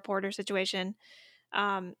media reporter situation.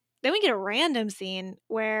 Then we get a random scene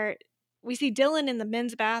where we see Dylan in the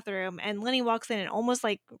men's bathroom, and Lenny walks in and almost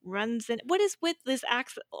like runs in. What is with this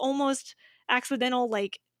almost accidental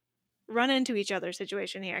like run into each other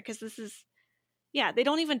situation here? Because this is, yeah, they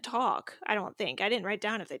don't even talk. I don't think. I didn't write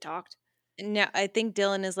down if they talked. No, I think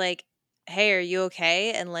Dylan is like, hey, are you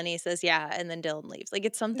okay? And Lenny says, yeah. And then Dylan leaves. Like,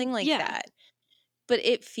 it's something like that. But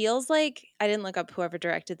it feels like, I didn't look up whoever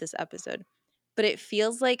directed this episode, but it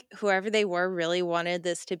feels like whoever they were really wanted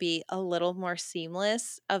this to be a little more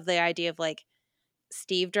seamless of the idea of like,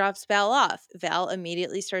 Steve drops Val off. Val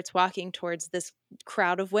immediately starts walking towards this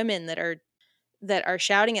crowd of women that are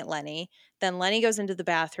shouting at Lenny. Then Lenny goes into the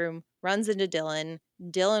bathroom, runs into Dylan.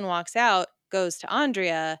 Dylan walks out. goes to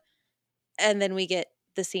Andrea, and then we get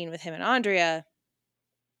the scene with him and Andrea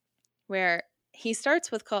where he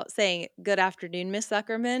starts with saying, "Good afternoon, Miss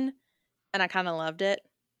Zuckerman," and I kind of loved it.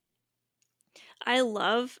 I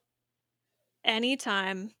love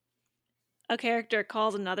anytime a character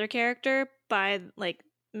calls another character by, like,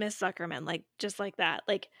 Miss Zuckerman, like, just like that.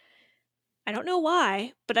 Like, I don't know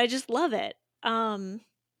why, but I just love it.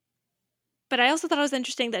 But I also thought it was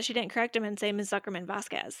interesting that she didn't correct him and say Ms. Zuckerman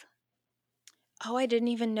Vasquez. Oh, I didn't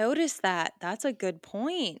even notice that. That's a good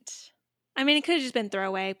point. I mean, it could have just been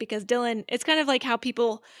throwaway because Dylan, it's kind of like how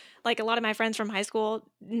people, like a lot of my friends from high school,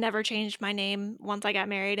 never changed my name once I got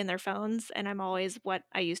married in their phones, and I'm always what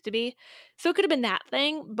I used to be. So it could have been that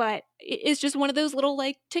thing, but it's just one of those little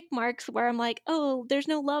like tick marks where I'm like, oh, there's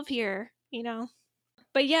no love here, you know?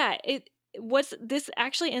 But yeah, this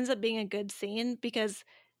actually ends up being a good scene because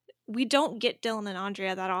we don't get Dylan and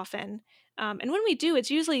Andrea that often. And when we do, it's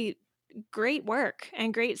usually great work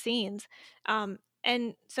and great scenes.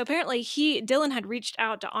 And so apparently Dylan had reached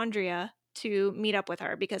out to Andrea to meet up with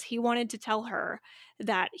her because he wanted to tell her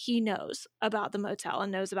that he knows about the motel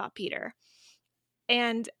and knows about Peter.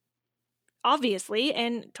 And obviously,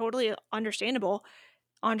 and totally understandable,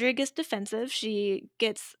 Andrea gets defensive, she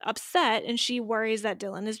gets upset, and she worries that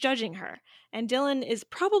Dylan is judging her. And Dylan is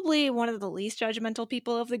probably one of the least judgmental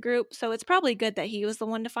people of the group, so it's probably good that he was the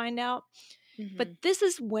one to find out. Mm-hmm. But this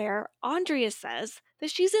is where Andrea says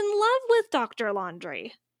that she's in love with Dr.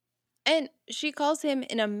 Laundrie. And she calls him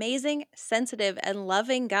an amazing, sensitive, and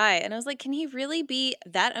loving guy. And I was like, can he really be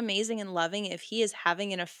that amazing and loving if he is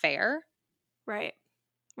having an affair? Right.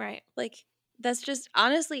 Right. Like, that's just,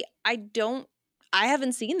 honestly, I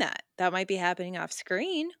haven't seen that. That might be happening off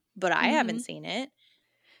screen, but I haven't seen it.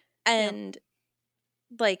 And,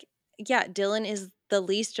 like, yeah, Dylan is the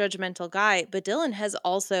least judgmental guy, but Dylan has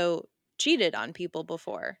also cheated on people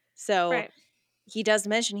before. So he does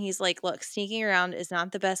mention, he's like, look, sneaking around is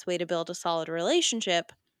not the best way to build a solid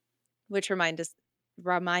relationship, which reminds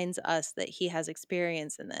us that he has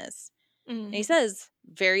experience in this. And he says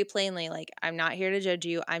very plainly, like, I'm not here to judge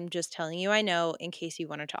you. I'm just telling you I know in case you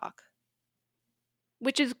want to talk.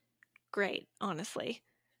 Which is great, honestly.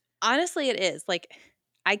 Honestly, it is. Like,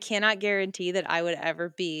 I cannot guarantee that I would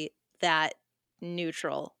ever be that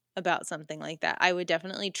neutral about something like that. I would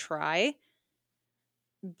definitely try,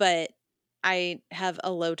 but I have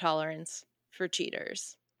a low tolerance for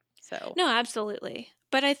cheaters. So no, absolutely.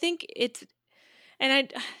 But I think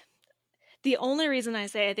the only reason I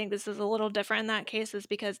say I think this is a little different in that case is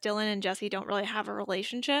because Dylan and Jesse don't really have a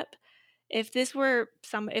relationship. If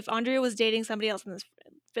Andrea was dating somebody else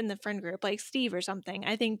in the friend group, like Steve or something,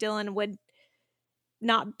 I think Dylan would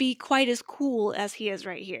not be quite as cool as he is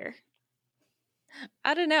right here.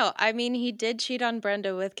 I don't know. I mean, he did cheat on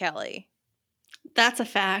Brenda with Kelly. That's a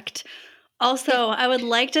fact. Also, I would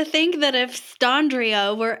like to think that if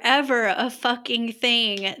Stondria were ever a fucking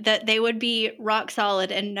thing, that they would be rock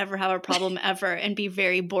solid and never have a problem ever and be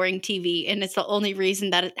very boring TV. And it's the only reason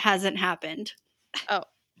that it hasn't happened. Oh,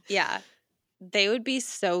 yeah. They would be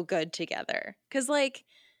so good together. Because, like,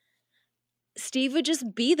 Steve would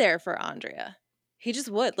just be there for Andrea. He just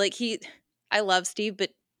would. Like, I love Steve, but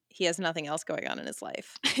he has nothing else going on in his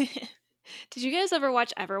life. Did you guys ever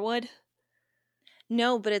watch Everwood?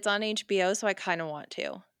 No, but it's on HBO, so I kind of want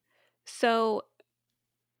to. So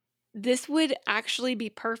this would actually be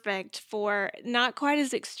perfect for, not quite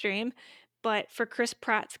as extreme, but for Chris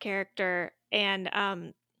Pratt's character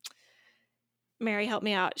and Mary, help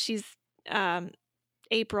me out. She's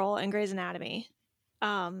April in Grey's Anatomy.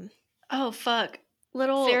 Oh fuck.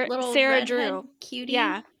 Little Sarah Drew. Cutie.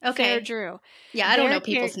 Yeah. Okay. Sarah Drew. Yeah, I don't know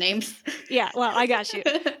people's names. Yeah, well, I got you.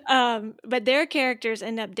 But their characters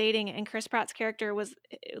end up dating, and Chris Pratt's character was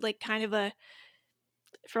like kind of a,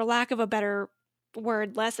 for lack of a better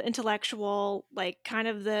word, less intellectual, like kind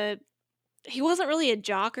of he wasn't really a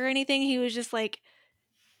jock or anything. He was just like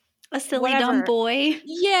a silly dumb boy.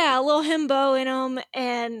 Yeah, a little himbo in him.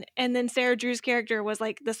 And then Sarah Drew's character was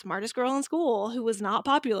like the smartest girl in school who was not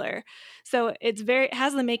popular. So it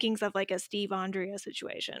has the makings of like a Steve Andrea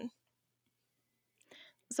situation.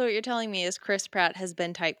 So what you're telling me is Chris Pratt has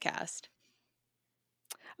been typecast.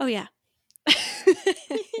 Oh yeah.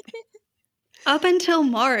 Up until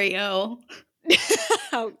Mario.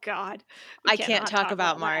 Oh God. I can't talk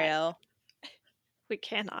about Mario. We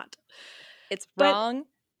cannot. It's wrong.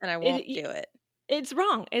 And I won't do it. It's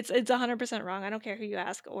wrong. It's 100% wrong. I don't care who you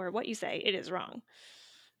ask or what you say. It is wrong.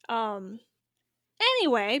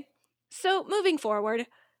 Anyway, so moving forward,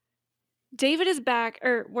 David is back,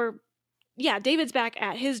 David's back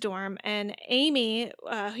at his dorm, and Amy,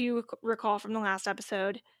 who you recall from the last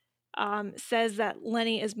episode, says that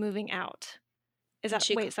Lenny is moving out. Is that,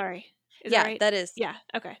 wait, sorry. Is yeah, that right? That is. Yeah,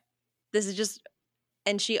 okay. This is just,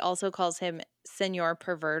 and she also calls him Senor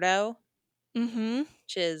Perverto. Mm-hmm.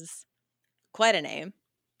 Which is quite a name.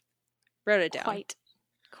 Wrote it down. Quite.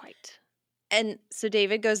 And so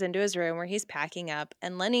David goes into his room where he's packing up,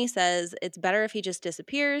 and Lenny says it's better if he just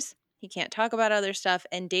disappears. He can't talk about other stuff.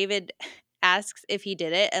 And David asks if he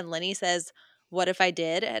did it, and Lenny says, "What if I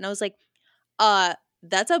did?" And I was like,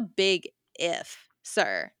 that's a big if,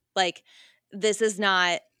 sir. Like, this is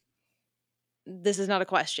not a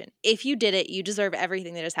question. If you did it, you deserve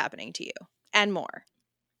everything that is happening to you and more.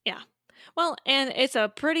 Yeah. Well, and it's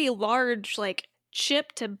a pretty large, like,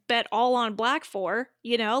 chip to bet all on black for,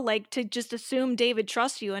 you know, like, to just assume David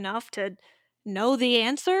trusts you enough to know the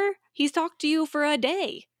answer. He's talked to you for a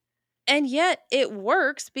day. And yet it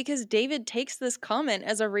works because David takes this comment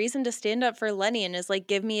as a reason to stand up for Lenny and is like,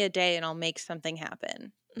 give me a day and I'll make something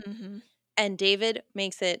happen. Mm-hmm. And David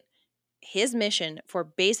makes it his mission for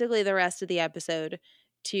basically the rest of the episode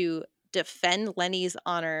to defend Lenny's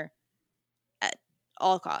honor at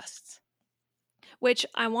all costs. Which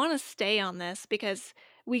I want to stay on this because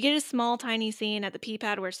we get a small, tiny scene at the pee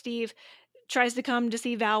pad where Steve tries to come to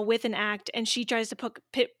see Val with an act, and she tries to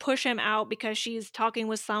push him out because she's talking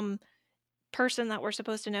with some person that we're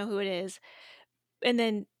supposed to know who it is. And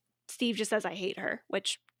then Steve just says, I hate her,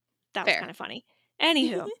 which that was kind of funny.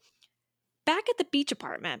 Anywho, back at the beach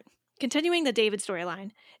apartment, continuing the David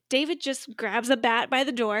storyline, David just grabs a bat by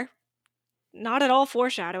the door. Not at all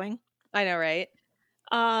foreshadowing. I know, right?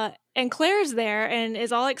 And Claire's there and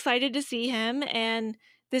is all excited to see him. And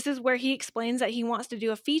this is where he explains that he wants to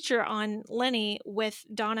do a feature on Lenny with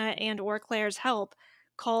Donna and or Claire's help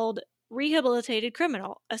called Rehabilitated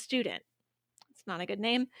Criminal, a Student. It's not a good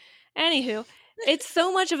name. Anywho, it's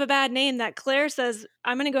so much of a bad name that Claire says,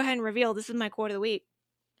 I'm going to go ahead and reveal this is my quote of the week.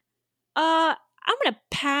 I'm going to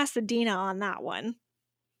pass Adina on that one.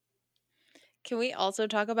 Can we also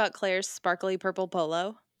talk about Claire's sparkly purple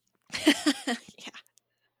polo? Yeah.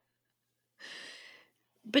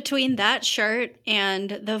 Between that shirt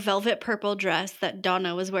and the velvet purple dress that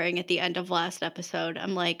Donna was wearing at the end of last episode,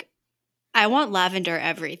 I'm like, I want lavender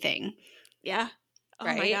everything. Yeah. Oh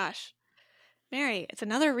right? My gosh. Mary, it's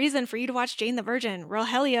another reason for you to watch Jane the Virgin.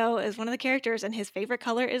 Rogelio is one of the characters and his favorite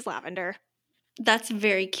color is lavender. That's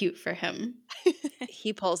very cute for him.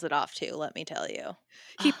 He pulls it off too, let me tell you.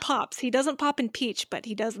 He pops. He doesn't pop in peach, but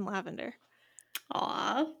he does in lavender.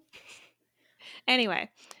 Aw. Anyway,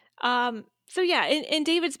 so yeah, and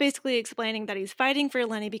David's basically explaining that he's fighting for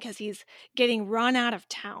Lenny because he's getting run out of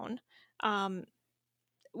town.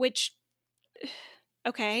 Which,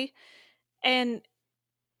 okay. And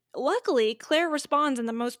luckily, Claire responds in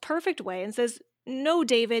the most perfect way and says, no,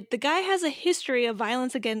 David, the guy has a history of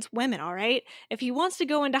violence against women, all right? If he wants to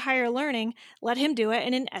go into higher learning, let him do it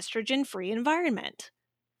in an estrogen-free environment.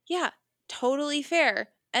 Yeah, totally fair.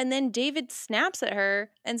 And then David snaps at her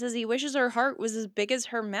and says he wishes her heart was as big as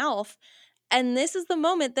her mouth. And this is the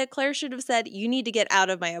moment that Claire should have said, you need to get out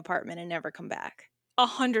of my apartment and never come back.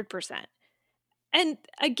 100%. And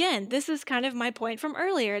again, this is kind of my point from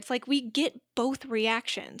earlier. It's like we get both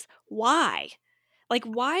reactions. Why? Like,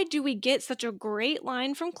 why do we get such a great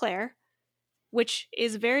line from Claire, which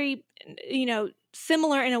is very,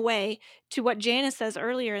 similar in a way to what Janice says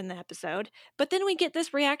earlier in the episode, but then we get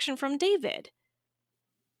this reaction from David?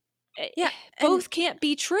 Yeah. Both can't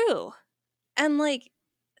be true. And, like,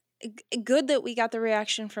 good that we got the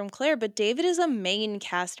reaction from Claire, but David is a main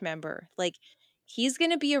cast member. Like, he's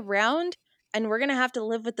going to be around, and we're going to have to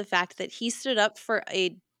live with the fact that he stood up for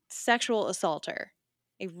a sexual assaulter,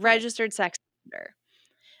 a registered sex offender.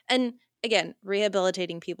 And again,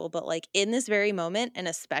 rehabilitating people, but like in this very moment, and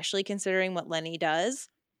especially considering what Lenny does,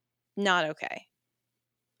 not okay.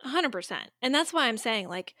 100%. And that's why I'm saying,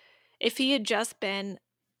 like, if he had just been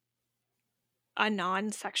a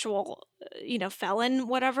non-sexual, felon,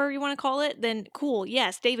 whatever you want to call it, then cool.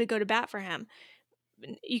 Yes, David, go to bat for him.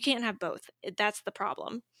 You can't have both. That's the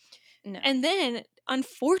problem. No. And then,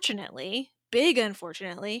 unfortunately,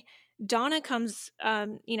 Donna comes,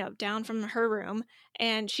 down from her room,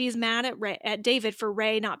 and she's mad at David for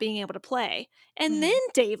Ray not being able to play. And then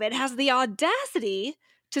David has the audacity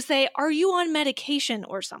to say, "Are you on medication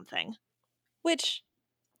or something?" Which,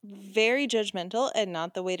 very judgmental and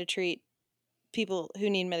not the way to treat people who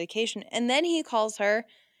need medication. And then he calls her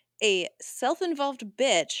a self-involved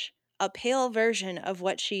bitch, a pale version of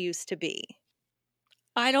what she used to be.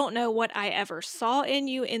 I don't know what I ever saw in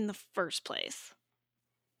you in the first place.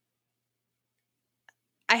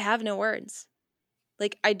 I have no words.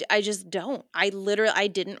 Like, I just don't. I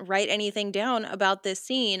didn't write anything down about this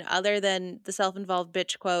scene other than the self-involved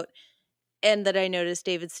bitch quote and that I noticed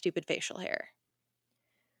David's stupid facial hair.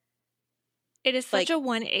 It is such a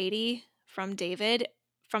 180 from David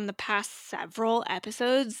from the past several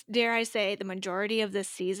episodes, dare I say the majority of this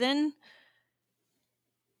season,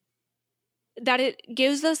 that it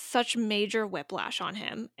gives us such major whiplash on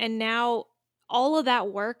him. And now all of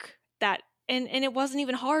that work that and it wasn't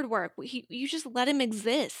even hard work. You just let him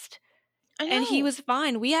exist. And he was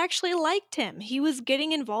fine. We actually liked him. He was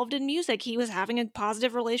getting involved in music. He was having a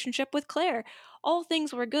positive relationship with Claire. All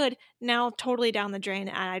things were good. Now totally down the drain,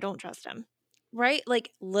 and I don't trust him. Right?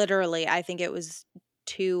 Like, literally, I think it was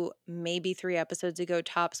 2, maybe 3 episodes ago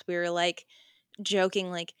tops, we were, like, joking,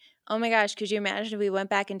 like, oh my gosh, could you imagine if we went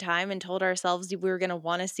back in time and told ourselves we were going to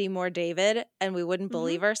want to see more David and we wouldn't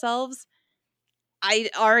believe ourselves? I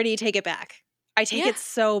already take it back. I take it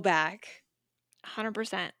so back.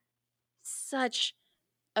 100%. Such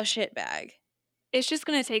a shitbag. It's just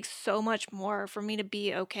going to take so much more for me to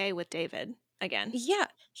be okay with David again. Yeah.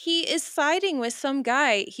 He is siding with some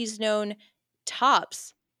guy he's known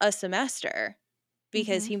tops a semester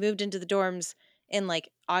because he moved into the dorms in like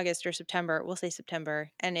August or September. We'll say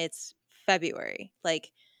September, and it's February.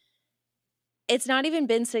 Like, it's not even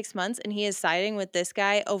been 6 months, and he is siding with this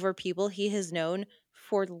guy over people he has known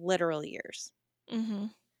for literal years. Mm-hmm.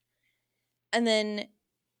 And then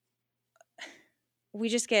we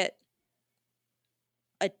just get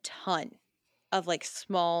a ton of like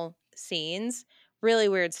small scenes, really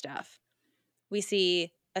weird stuff. We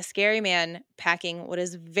see a scary man packing what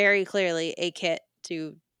is very clearly a kit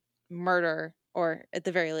to murder or at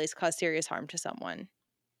the very least cause serious harm to someone.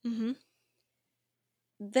 Mm-hmm.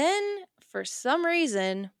 Then, for some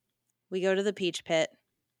reason, we go to the Peach Pit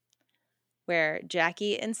where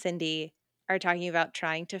Jackie and Cindy are talking about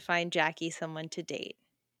trying to find Jackie someone to date.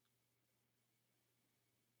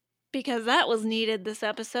 Because that was needed this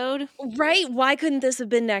episode. Right? Why couldn't this have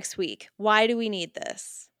been next week? Why do we need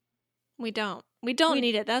this? We don't. We don't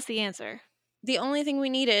need it. That's the answer. The only thing we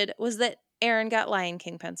needed was that Erin got Lion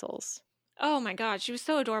King pencils. Oh my god, she was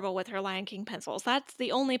so adorable with her Lion King pencils. That's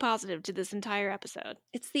the only positive to this entire episode.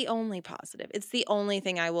 It's the only positive. It's the only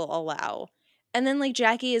thing I will allow. And then, like,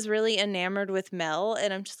 Jackie is really enamored with Mel,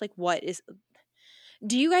 and I'm just like, what is...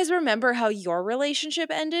 Do you guys remember how your relationship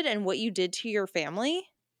ended and what you did to your family?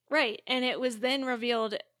 Right, and it was then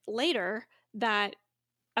revealed later that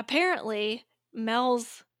apparently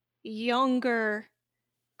Mel's younger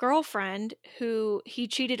girlfriend, who he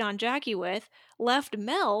cheated on Jackie with, left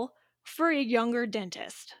Mel for a younger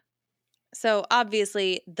dentist. So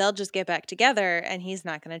obviously they'll just get back together and he's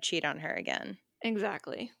not going to cheat on her again.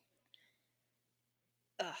 Exactly.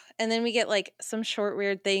 Ugh. And then we get like some short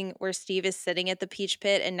weird thing where Steve is sitting at the Peach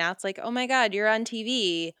Pit and now it's like, oh my God, you're on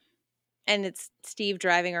TV. And it's Steve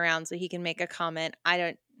driving around so he can make a comment. I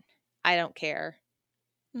don't care.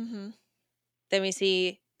 Mm-hmm. Then we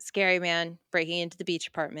see Scary Man breaking into the beach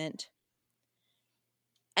apartment.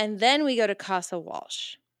 And then we go to Casa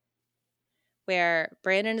Walsh, where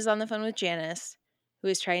Brandon is on the phone with Janice, who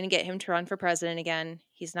is trying to get him to run for president again.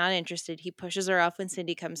 He's not interested. He pushes her off when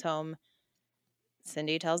Cindy comes home.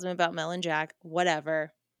 Cindy tells him about Mel and Jack,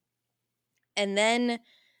 whatever. And then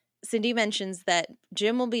Cindy mentions that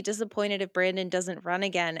Jim will be disappointed if Brandon doesn't run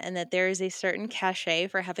again and that there is a certain cachet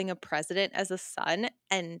for having a president as a son.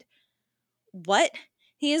 And what?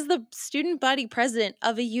 He is the student body president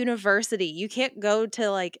of a university. You can't go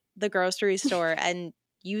to like the grocery store and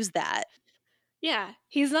use that. Yeah,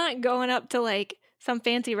 he's not going up to like some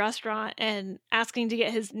fancy restaurant and asking to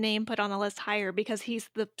get his name put on the list higher because he's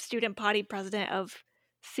the student body president of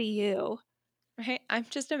CU. Right? I'm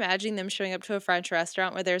just imagining them showing up to a French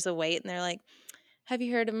restaurant where there's a wait and they're like, have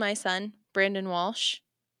you heard of my son, Brandon Walsh?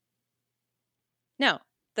 No,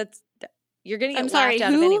 you're going to get laughed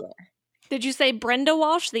out of anywhere. Did you say Brenda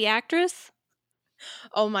Walsh, the actress?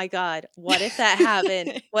 Oh my God. What if that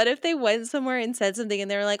happened? What if they went somewhere and said something and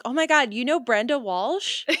they were like, oh my God, you know Brenda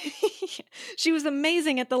Walsh? She was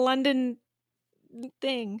amazing at the London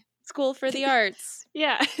thing. School for the Arts.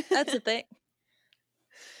 Yeah. That's a thing.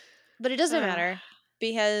 But it doesn't matter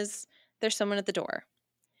because there's someone at the door.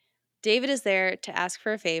 David is there to ask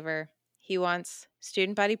for a favor. He wants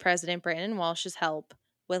student body president Brandon Walsh's help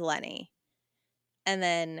with Lenny. And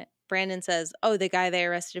then Brandon says, oh, the guy they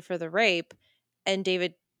arrested for the rape. And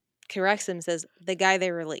David corrects him, says, the guy they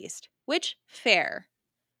released. Which, fair.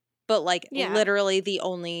 But like literally the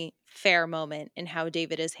only fair moment in how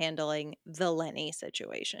David is handling the Lenny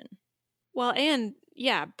situation. Well, and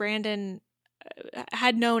yeah, Brandon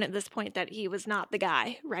had known at this point that he was not the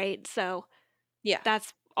guy, right? So yeah,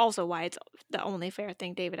 that's also why it's the only fair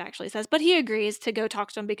thing David actually says. But he agrees to go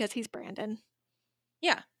talk to him because he's Brandon.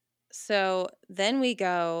 Yeah. So then we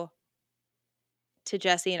go to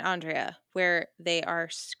Jesse and Andrea, where they are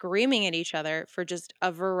screaming at each other for just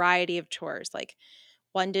a variety of chores. Like,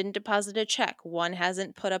 one didn't deposit a check, one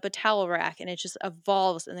hasn't put up a towel rack, and it just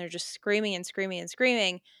evolves, and they're just screaming and screaming and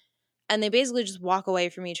screaming. And they basically just walk away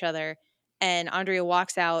from each other, and Andrea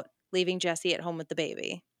walks out, leaving Jesse at home with the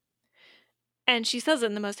baby. And she says it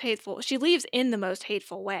in the most hateful, she leaves in the most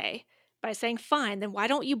hateful way by saying, fine, then why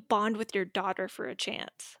don't you bond with your daughter for a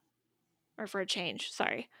chance? Or for a change,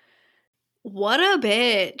 sorry. What a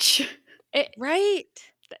bitch. Right?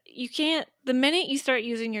 You can't, the minute you start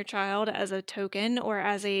using your child as a token or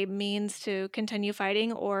as a means to continue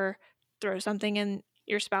fighting or throw something in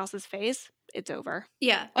your spouse's face, it's over.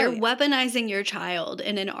 Yeah, you're weaponizing your child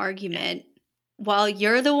in an argument while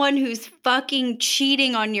you're the one who's fucking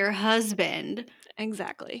cheating on your husband.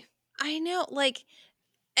 Exactly. I know, like,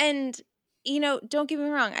 and, you know, don't get me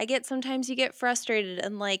wrong. I get sometimes you get frustrated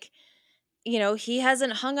and, like, you know, he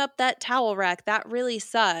hasn't hung up that towel rack. That really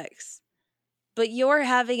sucks. But you're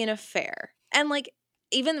having an affair. And, like,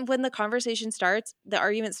 even when the conversation starts, the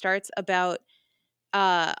argument starts about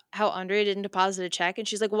how Andrea didn't deposit a check. And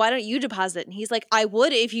she's like, why don't you deposit? And he's like, I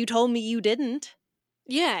would if you told me you didn't.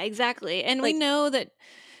 Yeah, exactly. And like,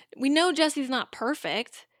 we know Jesse's not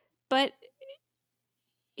perfect, but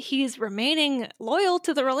he's remaining loyal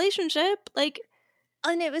to the relationship. Like,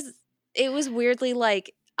 and it was weirdly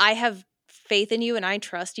like, I have faith in you and I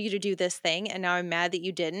trust you to do this thing, and now I'm mad that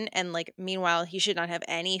you didn't. And like, meanwhile, he should not have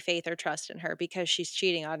any faith or trust in her because she's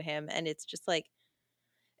cheating on him. And it's just like,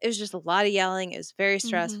 it was just a lot of yelling. It was very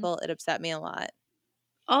stressful. It upset me a lot.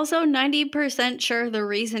 Also, 90% sure the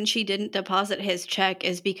reason she didn't deposit his check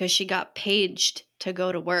is because she got paged to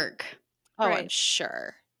go to work. Oh, right. I'm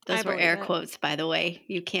sure. Those were air quotes, by the way.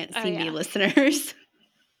 You can't see me, listeners.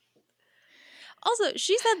 Also,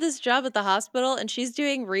 she's had this job at the hospital and she's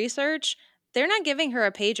doing research. They're not giving her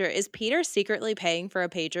a pager. Is Peter secretly paying for a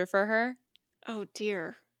pager for her? Oh,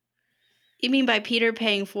 dear. You mean by Peter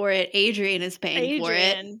paying for it, Adrian is paying for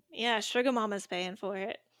it? Yeah, Sugar Mama's paying for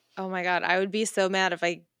it. Oh my God, I would be so mad if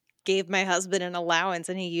I gave my husband an allowance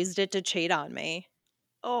and he used it to cheat on me.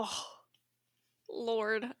 Oh,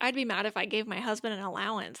 Lord. I'd be mad if I gave my husband an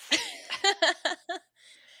allowance.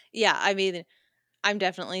 Yeah, I mean, I'm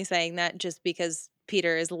definitely saying that just because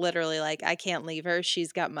Peter is literally like, I can't leave her.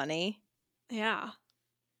 She's got money. Yeah.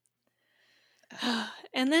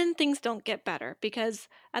 And then things don't get better because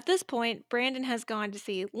at this point, Brandon has gone to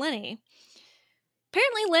see Lenny.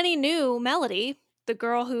 Apparently, Lenny knew Melody, the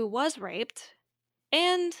girl who was raped,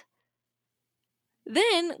 and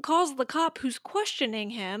then calls the cop who's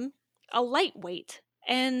questioning him a lightweight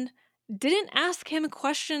and didn't ask him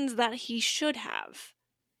questions that he should have.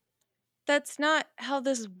 That's not how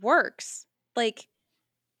this works. Like,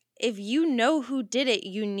 if you know who did it,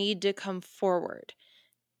 you need to come forward.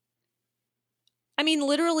 I mean,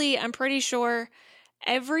 literally, I'm pretty sure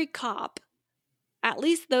every cop, at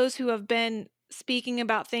least those who have been speaking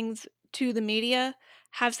about things to the media,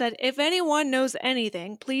 have said, if anyone knows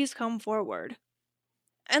anything, please come forward.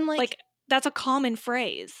 And like that's a common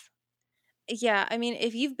phrase. Yeah, I mean,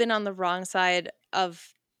 if you've been on the wrong side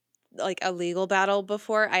of like a legal battle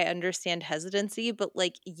before, I understand hesitancy, but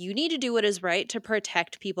like, you need to do what is right to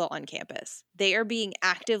protect people on campus. They are being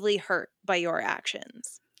actively hurt by your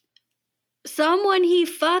actions. Someone he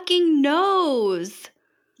fucking knows.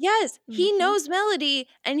 Yes, he knows Melody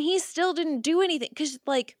and he still didn't do anything because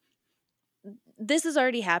like, this has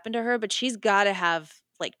already happened to her, but she's got to have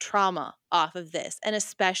like trauma off of this. And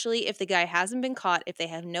especially if the guy hasn't been caught, if they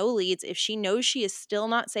have no leads, if she knows she is still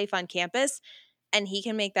not safe on campus and he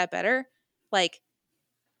can make that better, like,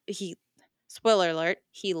 spoiler alert,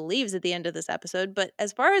 he leaves at the end of this episode. But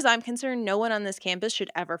as far as I'm concerned, no one on this campus should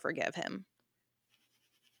ever forgive him.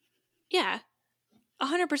 Yeah,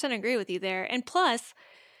 100% agree with you there. And plus,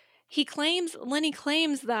 Lenny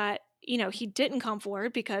claims that, you know, he didn't come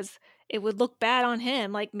forward because it would look bad on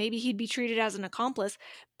him. Like maybe he'd be treated as an accomplice.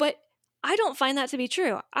 But I don't find that to be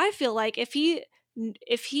true. I feel like if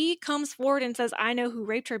he comes forward and says, I know who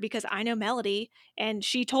raped her because I know Melody and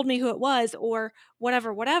she told me who it was or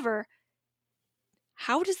whatever,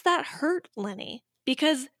 how does that hurt Lenny?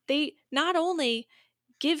 Because they not only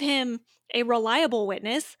give him a reliable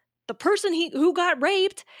witness, the person who got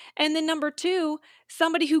raped, and then number two,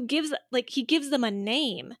 somebody who gives them a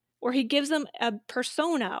name or he gives them a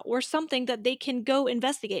persona or something that they can go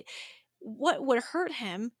investigate. What would hurt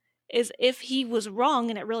him is if he was wrong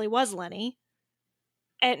and it really was Lenny,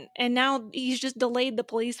 and now he's just delayed the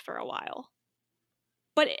police for a while.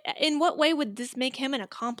 But in what way would this make him an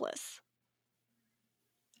accomplice?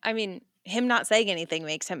 I mean, him not saying anything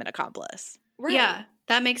makes him an accomplice. Right. Yeah,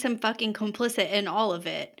 that makes him fucking complicit in all of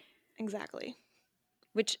it. Exactly.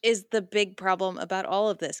 Which is the big problem about all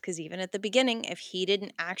of this, because even at the beginning, if he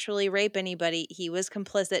didn't actually rape anybody, he was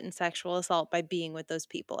complicit in sexual assault by being with those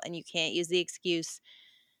people. And you can't use the excuse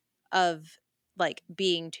of, like,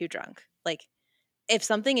 being too drunk. Like, if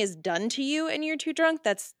something is done to you and you're too drunk,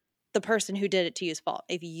 that's the person who did it to you's fault.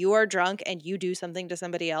 If you are drunk and you do something to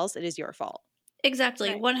somebody else, it is your fault. Exactly,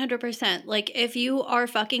 right. 100%. Like, if you are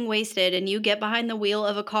fucking wasted and you get behind the wheel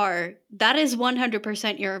of a car, that is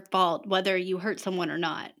 100% your fault, whether you hurt someone or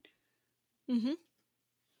not. Mm-hmm.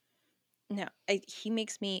 No, he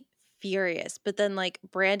makes me furious. But then, like,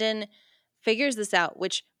 Brandon figures this out,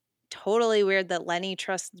 which totally weird that Lenny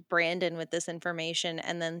trusts Brandon with this information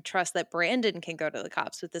and then trusts that Brandon can go to the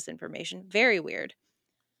cops with this information. Very weird.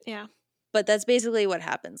 Yeah. But that's basically what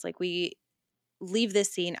happens. Like, we leave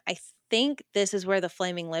this scene. I think this is where the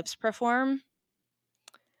Flaming Lips perform.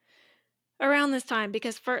 Around this time,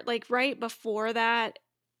 because for like right before that,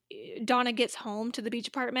 Donna gets home to the beach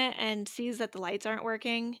apartment and sees that the lights aren't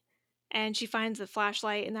working, and she finds the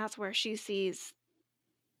flashlight, and that's where she sees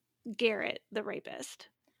Garrett, the rapist.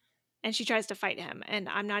 And she tries to fight him. And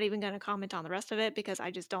I'm not even going to comment on the rest of it because I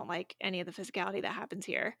just don't like any of the physicality that happens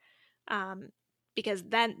here. Because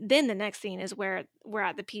then the next scene is where we're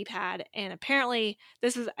at the pee pad, and apparently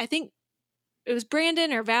this is, I think it was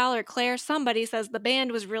Brandon or Val or Claire, somebody says the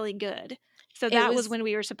band was really good. So that was when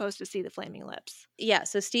we were supposed to see the Flaming Lips. Yeah,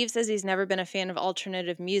 so Steve says he's never been a fan of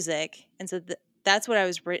alternative music, and so that's what I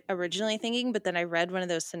was originally thinking, but then I read one of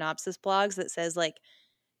those synopsis blogs that says, like,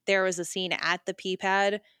 there was a scene at the pee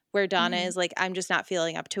pad where Donna is like, I'm just not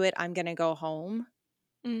feeling up to it, I'm gonna go home.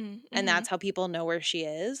 And that's how people know where she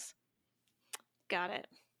is. Got it.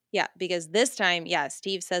 Yeah, because this time, yeah,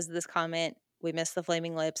 Steve says this comment, we missed the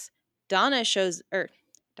Flaming Lips. Brandon shows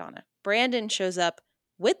up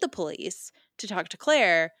with the police to talk to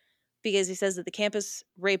Claire because he says that the campus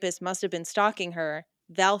rapist must have been stalking her.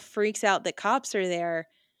 Val freaks out that cops are there,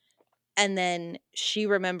 and then she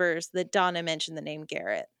remembers that Donna mentioned the name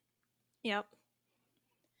Garrett. Yep.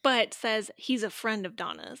 But says he's a friend of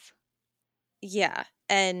Donna's. Yeah,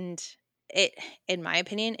 and it, in my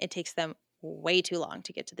opinion, it takes them way too long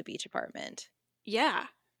to get to the beach apartment. Yeah,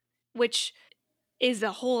 which is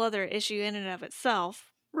a whole other issue in and of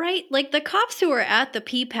itself. Right? Like, the cops who are at the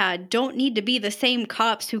pee pad don't need to be the same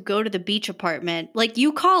cops who go to the beach apartment. Like,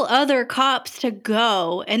 you call other cops to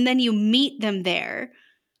go, and then you meet them there.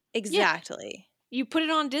 Exactly. Yeah. You put it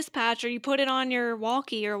on dispatch, or you put it on your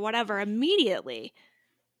walkie or whatever immediately.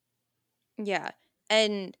 Yeah,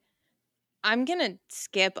 and I'm going to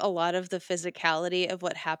skip a lot of the physicality of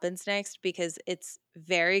what happens next because it's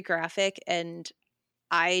very graphic and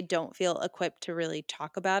I don't feel equipped to really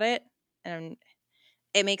talk about it. And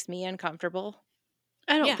it makes me uncomfortable.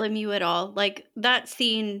 I don't blame you at all. Like, that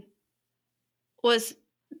scene was,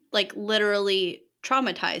 like, literally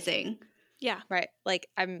traumatizing. Yeah. Right. Like,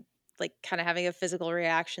 I'm, like, kind of having a physical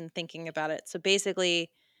reaction thinking about it. So basically,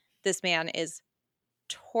 this man is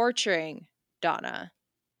torturing Donna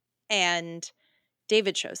and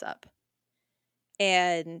David shows up.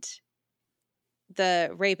 And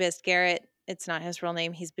the rapist, Garrett, it's not his real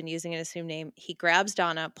name, he's been using an assumed name. He grabs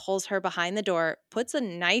Donna, pulls her behind the door, puts a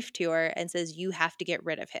knife to her, and says, you have to get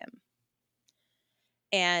rid of him.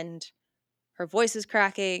 And her voice is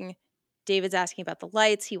cracking. David's asking about the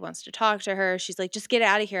lights. He wants to talk to her. She's like, just get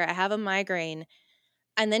out of here. I have a migraine.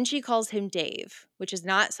 And then she calls him Dave, which is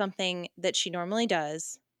not something that she normally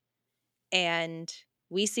does. And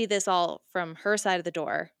we see this all from her side of the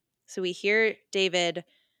door. So we hear David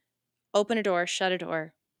open a door, shut a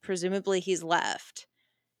door. Presumably he's left.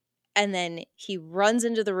 And then he runs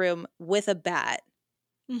into the room with a bat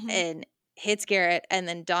and hits Garrett. And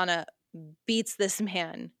then Donna beats this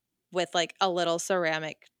man with, like, a little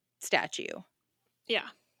ceramic statue. Yeah.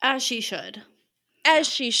 As she should. As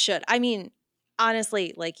she should. I mean,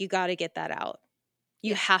 honestly, like, you got to get that out.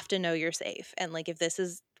 You have to know you're safe. And, like, if this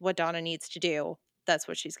is what Donna needs to do, that's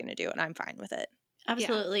what she's going to do. And I'm fine with it.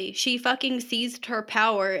 Absolutely. Yeah. She fucking seized her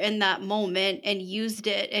power in that moment and used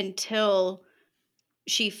it until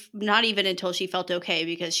not even until she felt okay,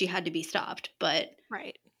 because she had to be stopped. But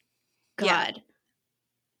right. God. Yeah.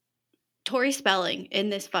 Tori Spelling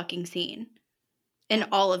in this fucking scene and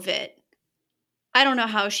all of it. I don't know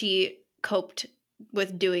how she coped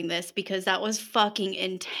with doing this because that was fucking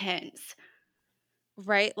intense.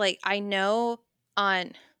 Right? Like, I know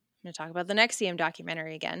I'm going to talk about the NXIVM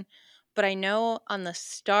documentary again, but I know on the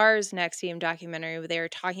Starz NXIVM documentary, they were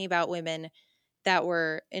talking about women that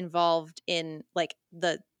were involved in, like,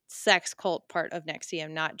 the sex cult part of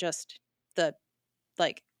NXIVM, not just the,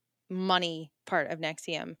 like, money part of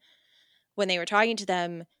NXIVM. When they were talking to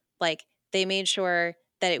them, like, they made sure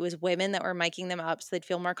that it was women that were miking them up so they'd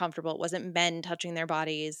feel more comfortable. It wasn't men touching their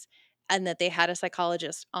bodies, and that they had a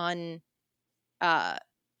psychologist on the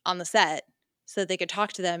set so that they could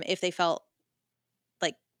talk to them if they felt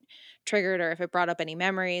like triggered or if it brought up any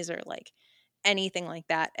memories or like anything like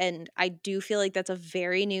that. And I do feel like that's a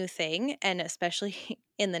very new thing, and especially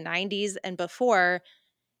in the 90s and before,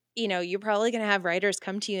 you know, you're probably going to have writers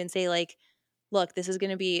come to you and say like, look, this is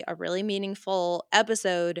going to be a really meaningful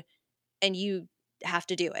episode and you have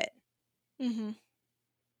to do it. Mm-hmm.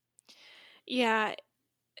 Yeah.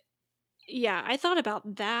 Yeah, I thought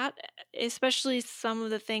about that, especially some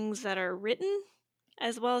of the things that are written,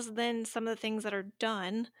 as well as then some of the things that are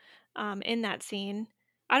done in that scene.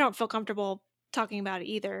 I don't feel comfortable talking about it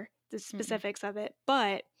either, the specifics of it,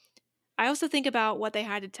 but I also think about what they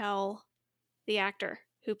had to tell the actor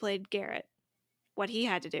who played Garrett, what he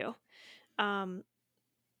had to do, and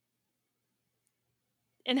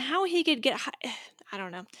how he could get. I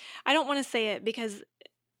don't know. I don't want to say it because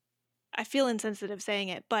I feel insensitive saying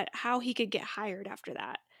it, but how he could get hired after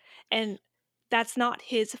that. And that's not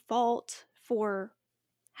his fault for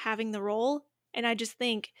having the role. And I just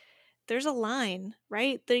think there's a line,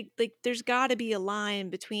 right? Like there's got to be a line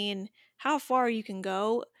between how far you can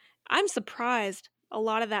go. I'm surprised a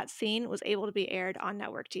lot of that scene was able to be aired on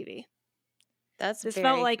network TV. This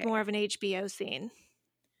felt like more of an HBO scene.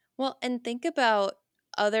 Well, and think about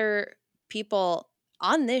other people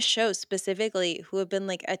on this show specifically who have been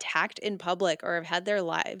like attacked in public or have had their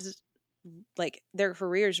lives, like their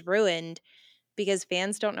careers ruined because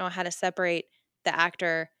fans don't know how to separate the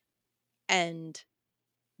actor and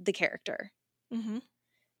the character. Mm-hmm.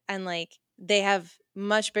 And like they have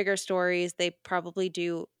much bigger stories. They probably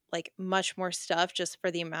do like much more stuff just for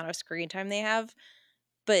the amount of screen time they have.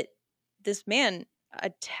 But this man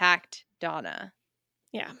attacked Donna.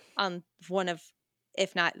 Yeah. On one of,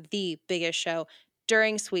 if not the biggest show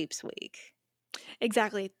during Sweeps Week.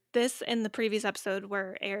 Exactly. This and the previous episode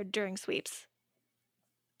were aired during Sweeps.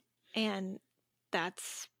 And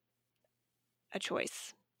that's a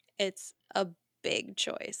choice. It's a big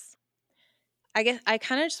choice. I guess I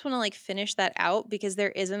kind of just want to like finish that out because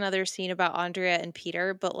there is another scene about Andrea and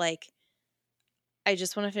Peter, but like I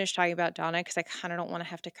just want to finish talking about Donna because I kind of don't want to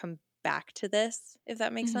have to come back to this, if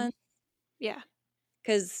that makes sense. Yeah.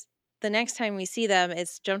 Because the next time we see them,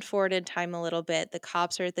 it's jumped forward in time a little bit. The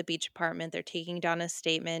cops are at the beach apartment. They're taking Donna's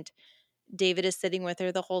statement. David is sitting with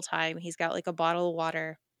her the whole time. He's got like a bottle of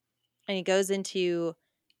water. And he goes into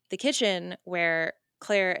the kitchen where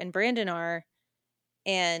Claire and Brandon are.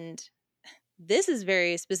 And this is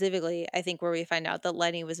very specifically, I think, where we find out that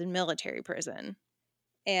Lenny was in military prison.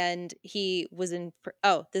 And he was in,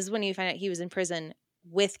 this is when you find out he was in prison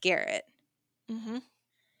with Garrett. Mm-hmm.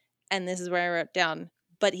 And this is where I wrote down,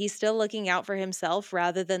 but he's still looking out for himself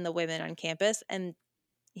rather than the women on campus. And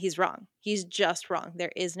he's wrong. He's just wrong.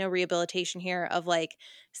 There is no rehabilitation here of like,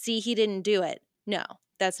 see, he didn't do it. No,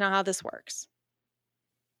 that's not how this works.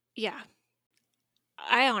 Yeah.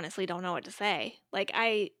 I honestly don't know what to say. Like,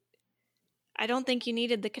 I don't think you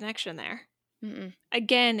needed the connection there. Mm-mm.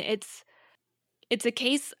 Again, it's a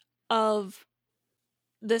case of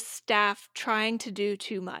the staff trying to do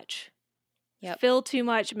too much. Yep. Fill too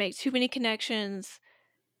much, make too many connections,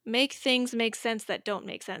 make things make sense that don't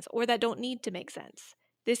make sense or that don't need to make sense.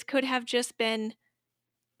 This could have just been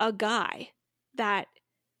a guy that,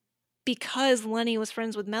 because Lenny was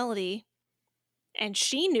friends with Melody and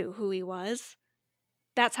she knew who he was,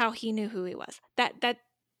 that's how he knew who he was.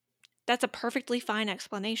 That's a perfectly fine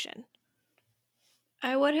explanation.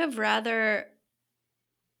 I would have rather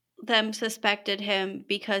them suspected him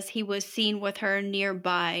because he was seen with her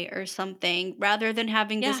nearby or something, rather than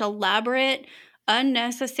having this elaborate,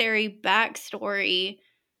 unnecessary backstory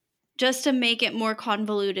just to make it more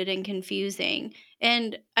convoluted and confusing.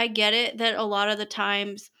 And I get it that a lot of the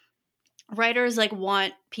times writers like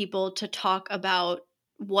want people to talk about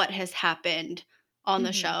what has happened on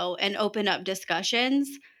the show and open up discussions.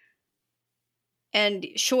 And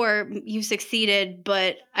sure, you succeeded,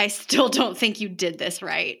 but I still don't think you did this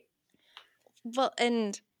right. Well,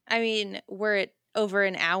 and I mean, we're at over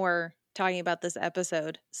an hour talking about this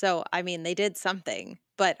episode. So, I mean, they did something,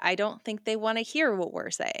 but I don't think they want to hear what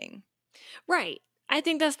we're saying. Right. I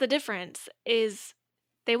think that's the difference is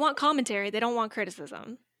they want commentary. They don't want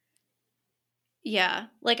criticism. Yeah.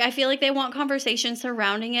 Like, I feel like they want conversation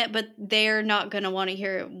surrounding it, but they're not going to want to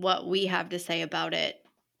hear what we have to say about it.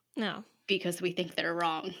 No. Because we think they're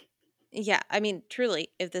wrong. Yeah. I mean, truly,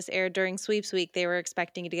 if this aired during Sweeps Week, they were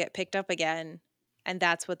expecting it to get picked up again. And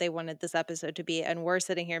that's what they wanted this episode to be. And we're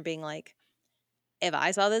sitting here being like, if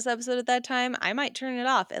I saw this episode at that time, I might turn it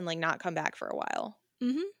off and like not come back for a while.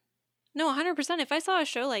 Mm-hmm. No, 100%. If I saw a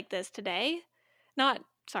show like this today, not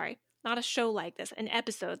a show like this, an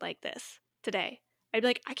episode like this today, I'd be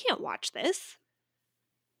like, I can't watch this.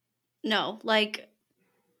 No, like,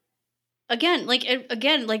 again,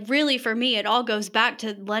 really for me, it all goes back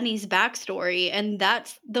to Lenny's backstory, and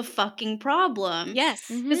that's the fucking problem. Yes.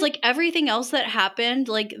 Because, like, everything else that happened,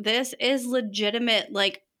 like, this is legitimate,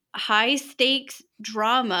 like, high stakes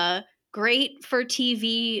drama, great for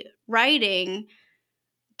TV writing,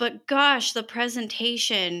 but gosh, the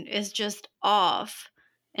presentation is just off,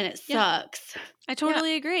 and it sucks. I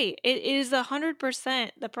totally agree. It is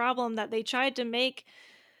 100% the problem that they tried to make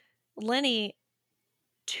Lenny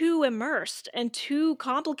too immersed and too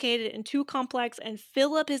complicated and too complex and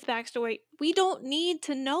fill up his backstory. We don't need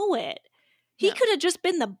to know it. He could have just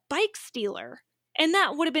been the bike stealer, and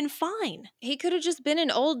that would have been fine. He could have just been an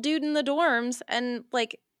old dude in the dorms, and,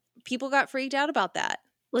 like, people got freaked out about that.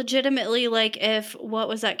 Legitimately, like, if, what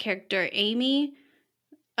was that character, Amy,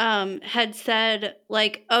 had said,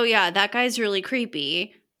 like, oh yeah, that guy's really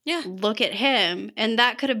creepy. Yeah. Look at him. And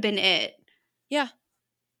that could have been it. Yeah.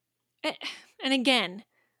 And again,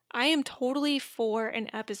 I am totally for an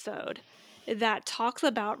episode that talks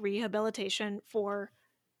about rehabilitation for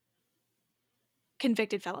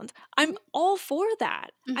convicted felons. I'm all for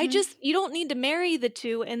that. You don't need to marry the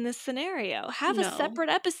two in this scenario. Have a separate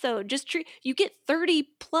episode. You get 30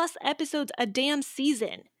 plus episodes a damn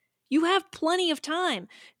season. You have plenty of time.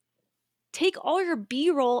 Take all your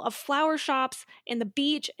B-roll of flower shops and the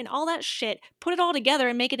beach and all that shit, put it all together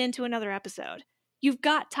and make it into another episode. You've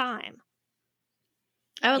got time.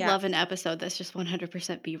 I would love an episode that's just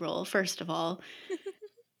 100% B-roll, first of all.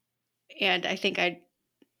 And I think I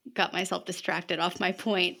got myself distracted off my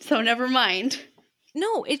point, so never mind.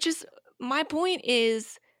 No, my point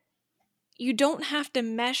is you don't have to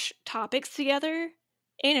mesh topics together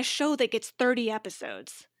in a show that gets 30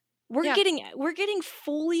 episodes. We're getting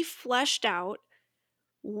fully fleshed out,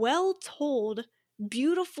 well-told,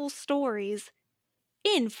 beautiful stories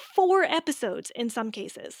in 4 episodes in some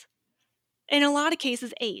cases. In a lot of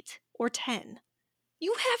cases, 8 or 10.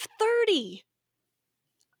 You have 30.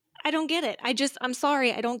 I don't get it. I'm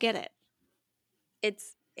sorry, I don't get it.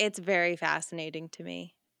 It's very fascinating to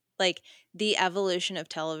me. Like, the evolution of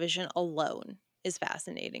television alone is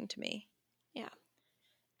fascinating to me. Yeah.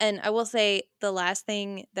 And I will say the last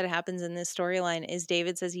thing that happens in this storyline is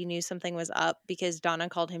David says he knew something was up because Donna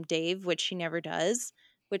called him Dave, which she never does,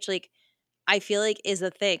 which, like, I feel like is a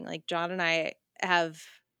thing. Like, John and I have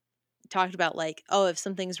talked about, like, oh, if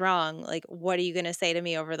something's wrong, like, what are you going to say to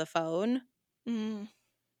me over the phone?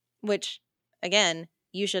 Which, again,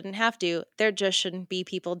 you shouldn't have to. There just shouldn't be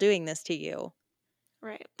people doing this to you.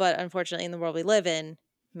 Right. But unfortunately, in the world we live in,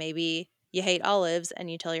 maybe you hate olives and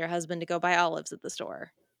you tell your husband to go buy olives at the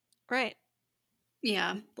store. Right.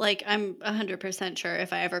 Yeah. Like, I'm 100% sure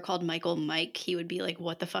if I ever called Michael Mike, he would be like,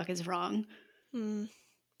 what the fuck is wrong?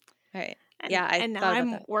 Right. And now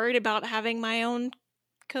I'm worried about having my own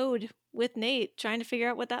code with Nate, trying to figure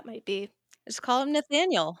out what that might be. Just call him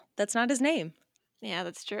Nathaniel. That's not his name. Yeah,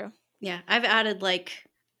 that's true. Yeah, I've added, like,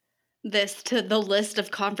 this to the list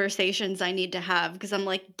of conversations I need to have because I'm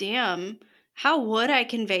like, damn, how would I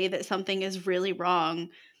convey that something is really wrong?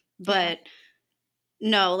 But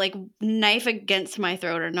no, like, knife against my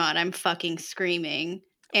throat or not, I'm fucking screaming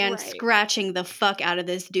and scratching the fuck out of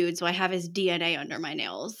this dude so I have his DNA under my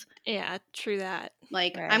nails. Yeah, true that.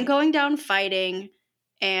 Like, I'm going down fighting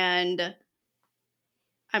and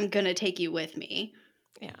I'm gonna take you with me.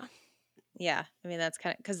 Yeah. Yeah, I mean, that's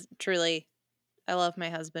kind of, because truly, I love my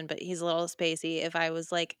husband, but he's a little spacey. If I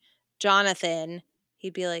was like, Jonathan,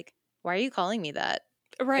 he'd be like, why are you calling me that?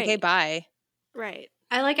 Right. Okay, bye. Right.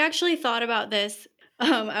 I, like, actually thought about this.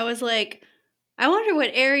 I was like, I wonder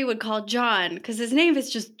what Ari would call John, because his name is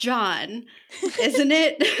just John, isn't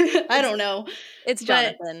it? I don't know. It's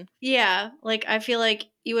Jonathan. But, yeah, like, I feel like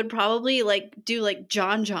you would probably, like, do, like,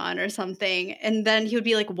 John or something, and then he would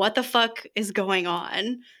be like, what the fuck is going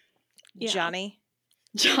on? Yeah.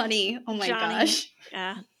 Johnny. Oh my gosh.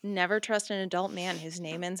 Yeah. Never trust an adult man whose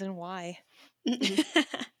name ends in Y.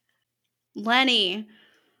 Lenny.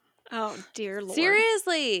 Oh, dear Lord.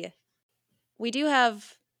 Seriously. We do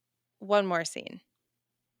have one more scene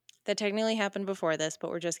that technically happened before this, but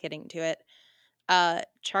we're just getting to it.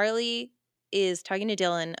 Charlie is talking to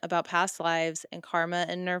Dylan about past lives and karma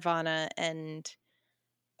and nirvana and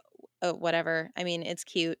whatever. I mean, it's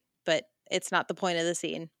cute, but it's not the point of the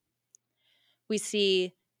scene. We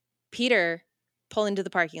see Peter pull into the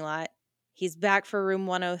parking lot. He's back for room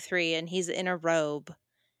 103 and he's in a robe.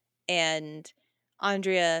 And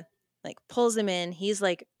Andrea, like, pulls him in. He's,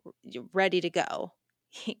 like, ready to go.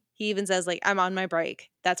 he even says, like, I'm on my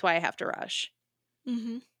break. That's why I have to rush.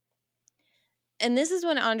 Mm-hmm. And this is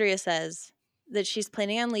when Andrea says that she's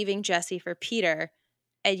planning on leaving Jesse for Peter,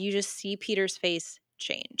 and you just see Peter's face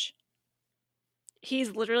change.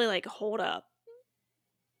 He's literally like, hold up.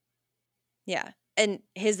 Yeah. And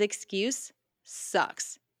his excuse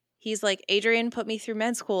sucks. He's like, Adrian put me through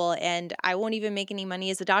med school, and I won't even make any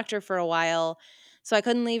money as a doctor for a while, so I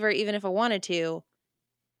couldn't leave her even if I wanted to.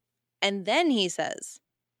 And then he says,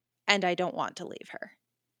 and I don't want to leave her.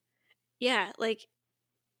 Yeah, like,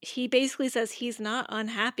 he basically says he's not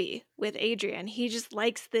unhappy with Adrian. He just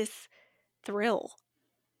likes this thrill.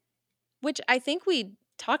 Which I think we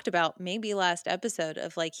talked about maybe last episode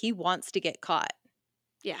of, like, he wants to get caught.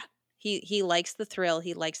 Yeah. He likes the thrill.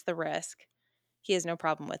 He likes the risk. He has no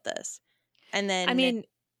problem with this. And then, I mean,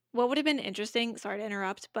 what would have been interesting, sorry to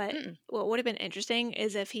interrupt, but what would have been interesting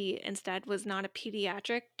is if he instead was not a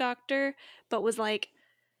pediatric doctor, but was like,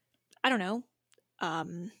 I don't know,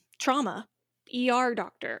 trauma, ER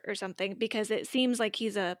doctor or something, because it seems like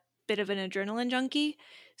he's a bit of an adrenaline junkie.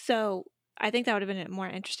 So I think that would have been a more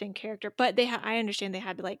interesting character. But I understand they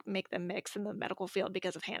had to like make them mix in the medical field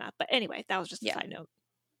because of Hannah. But anyway, that was just a side note.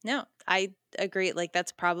 No, I agree. Like,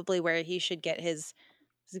 that's probably where he should get his,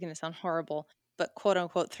 this is going to sound horrible, but quote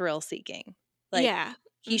unquote thrill seeking. Like, yeah.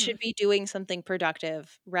 He should be doing something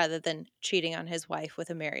productive rather than cheating on his wife with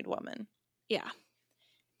a married woman. Yeah.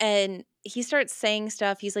 And he starts saying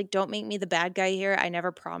stuff. He's like, don't make me the bad guy here. I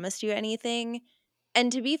never promised you anything.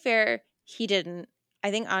 And to be fair, he didn't. I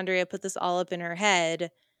think Andrea put this all up in her head,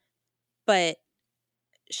 but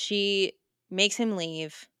she makes him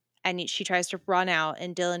leave and she tries to run out,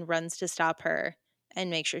 and Dylan runs to stop her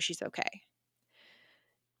and make sure she's okay.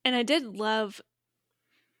 And I did love,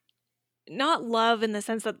 not love in the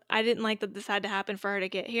sense that I didn't like that this had to happen for her to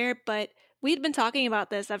get here, but we'd been talking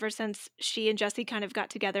about this ever since she and Jesse kind of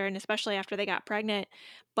got together, and especially after they got pregnant.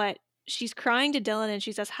 But she's crying to Dylan and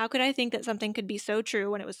she says, how could I think that something could be so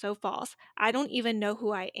true when it was so false? I don't even know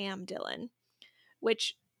who I am, Dylan.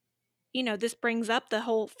 Which, you know, this brings up the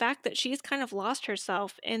whole fact that she's kind of lost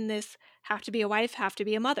herself in this have to be a wife, have to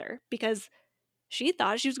be a mother, because she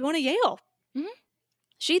thought she was going to Yale. Mm-hmm.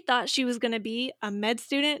 She thought she was going to be a med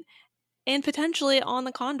student and potentially on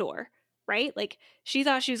the Condor, right? Like, she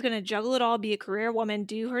thought she was going to juggle it all, be a career woman,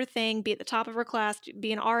 do her thing, be at the top of her class,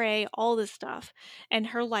 be an RA, all this stuff. And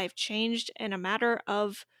her life changed in a matter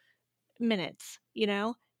of minutes, you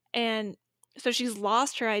know? And so she's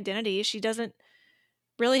lost her identity. She doesn't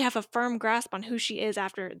really have a firm grasp on who she is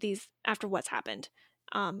after what's happened.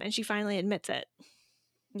 And she finally admits it.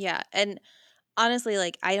 Yeah. And honestly,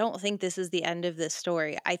 like, I don't think this is the end of this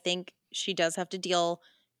story. I think she does have to deal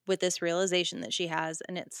with this realization that she has,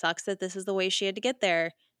 and it sucks that this is the way she had to get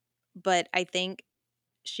there. But I think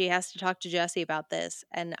she has to talk to Jesse about this,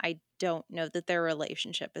 and I don't know that their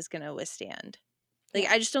relationship is going to withstand. Like,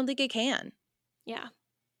 I just don't think it can. Yeah.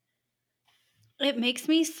 It makes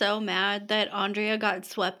me so mad that Andrea got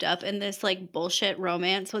swept up in this like bullshit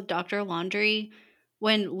romance with Dr. Laundrie,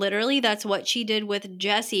 when literally that's what she did with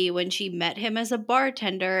Jesse when she met him as a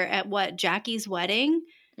bartender at Jackie's wedding.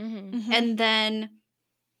 Mm-hmm. Mm-hmm. And then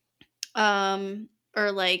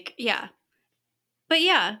or like, yeah. But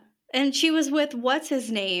yeah, and she was with what's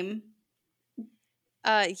his name?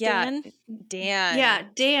 Dan. Yeah,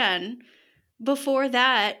 Dan. Before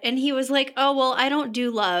that, and he was like, oh, well, I don't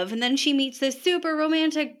do love. And then she meets this super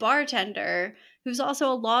romantic bartender who's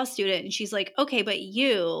also a law student, and she's like, okay, but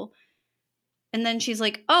you. And then she's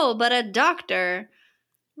like, oh, but a doctor.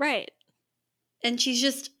 Right. And she's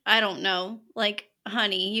just, I don't know, like,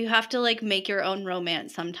 honey, you have to like make your own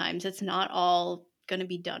romance sometimes. It's not all gonna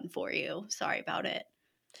be done for you. Sorry about it.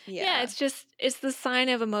 Yeah, it's the sign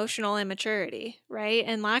of emotional immaturity, right?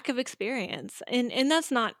 And lack of experience. And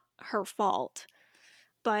that's not her fault.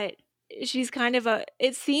 But she's kind of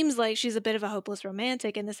it seems like she's a bit of a hopeless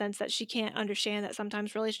romantic in the sense that she can't understand that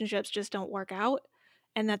sometimes relationships just don't work out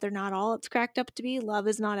and that they're not all it's cracked up to be. Love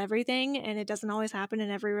is not everything, and it doesn't always happen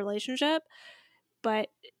in every relationship, but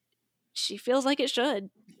she feels like it should.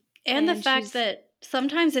 And the fact that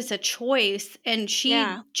sometimes it's a choice and she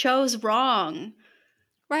chose wrong.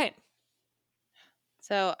 Right.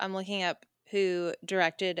 So I'm looking up who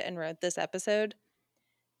directed and wrote this episode.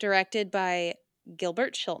 Directed by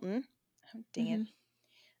Gilbert Chilton. Oh, dang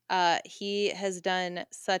it. He has done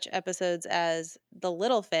such episodes as The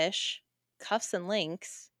Little Fish, Cuffs and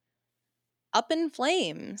Links, Up in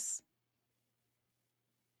Flames.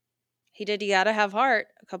 He did You Gotta Have Heart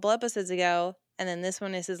a couple episodes ago, and then this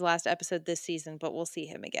one is his last episode this season, but we'll see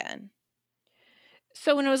him again.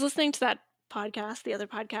 So when I was listening to that podcast, the other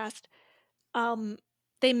podcast,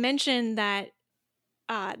 they mentioned that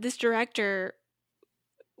this director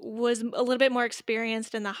was a little bit more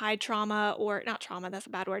experienced in the high trauma, or not trauma, that's a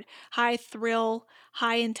bad word, high thrill,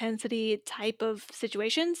 high intensity type of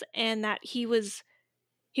situations, and that he was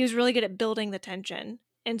really good at building the tension.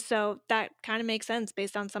 And so that kind of makes sense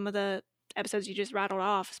based on some of the episodes you just rattled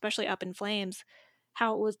off, especially Up in Flames,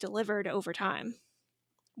 how it was delivered over time.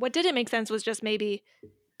 What didn't make sense was just maybe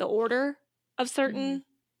the order of certain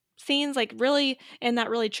scenes, like really in that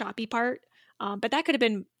really choppy part. But that could have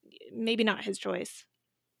been maybe not his choice.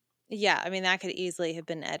 Yeah, I mean, that could easily have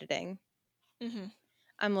been editing. Mm-hmm.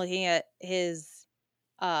 I'm looking at his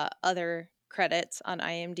other credits on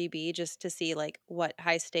IMDb just to see like what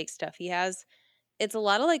high stakes stuff he has. It's a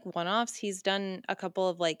lot of like one-offs. He's done a couple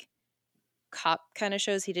of like cop kind of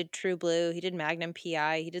shows. He did True Blue, he did Magnum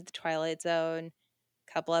PI, he did The Twilight Zone,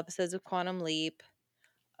 a couple episodes of Quantum Leap.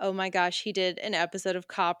 Oh my gosh, he did an episode of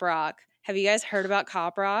Cop Rock. Have you guys heard about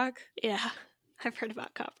Cop Rock? Yeah, I've heard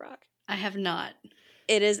about Cop Rock. I have not.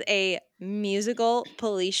 It is a musical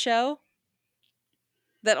police show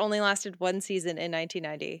that only lasted one season in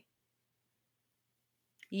 1990.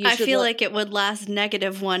 I feel like it would last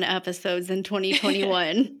 -1 episodes in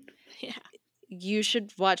 2021. Yeah. You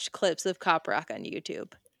should watch clips of Cop Rock on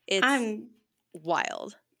YouTube. It's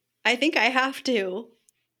wild. I think I have to.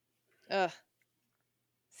 Ugh.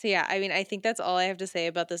 So yeah, I mean, I think that's all I have to say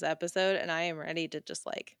about this episode, and I am ready to just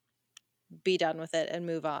like be done with it and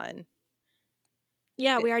move on.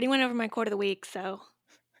 Yeah, we already went over my quote of the week, so.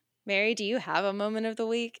 Mary, do you have a moment of the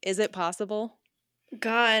week? Is it possible?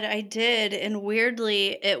 God, I did. And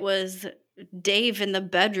weirdly, it was Dave in the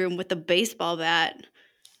bedroom with the baseball bat.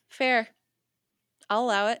 Fair. I'll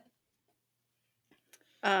allow it.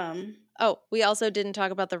 Oh, we also didn't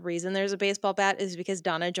talk about the reason there's a baseball bat is because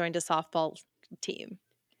Donna joined a softball team.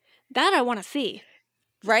 That I want to see.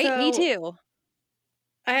 Right? So, me too.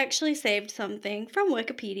 I actually saved something from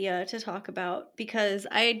Wikipedia to talk about because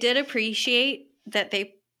I did appreciate that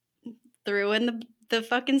they threw in the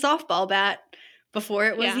fucking softball bat before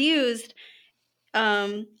it was used.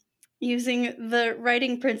 Using the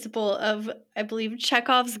writing principle of, I believe,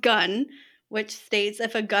 Chekhov's gun, which states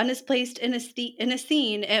if a gun is placed in a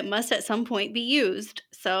scene, it must at some point be used.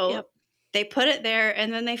 So they put it there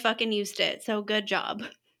and then they fucking used it. So good job.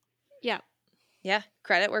 Yeah. Yeah.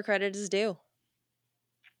 Credit where credit is due.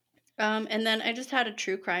 And then I just had a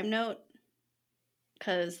true crime note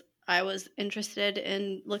because I was interested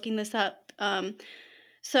in looking this up.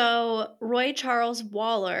 So Roy Charles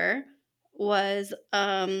Waller was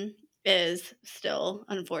is still,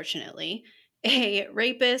 unfortunately, a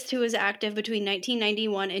rapist who was active between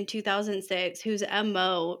 1991 and 2006, whose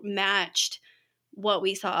MO matched what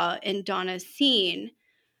we saw in Donna's scene.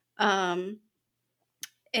 And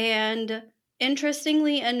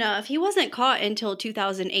interestingly enough, he wasn't caught until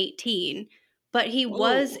 2018, but he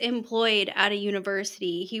was employed at a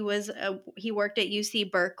university. He worked at UC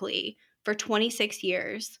Berkeley for 26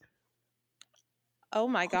 years. Oh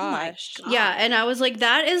my gosh. Yeah, and I was like,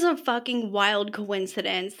 that is a fucking wild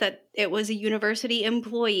coincidence that it was a university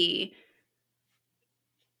employee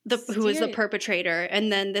who was the perpetrator, and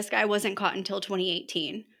then this guy wasn't caught until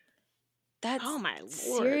 2018. That's oh my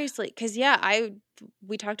Lord. Seriously, because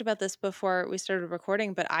we talked about this before we started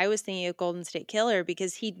recording, but I was thinking of Golden State Killer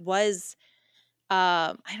because he was,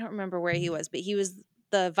 I don't remember where he was, but he was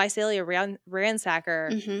the Visalia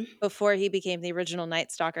ransacker before he became the original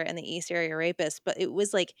Night Stalker and the East Area Rapist. But it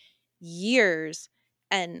was like years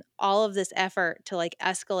and all of this effort to like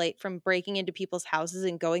escalate from breaking into people's houses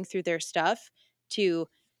and going through their stuff to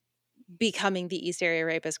becoming the East Area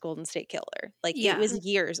Rapist Golden State Killer. Like it was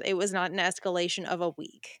years. It was not an escalation of a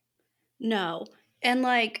week. No. And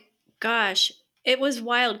like, gosh, it was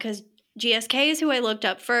wild because GSK is who I looked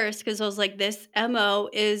up first because I was like, this MO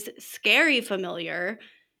is scary familiar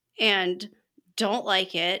and don't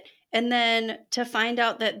like it. And then to find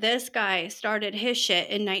out that this guy started his shit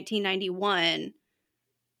in 1991.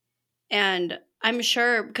 And I'm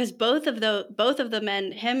sure because both of the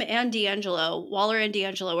men, him and D'Angelo, Waller and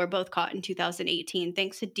D'Angelo, were both caught in 2018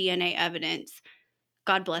 thanks to DNA evidence.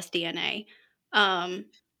 God bless DNA. But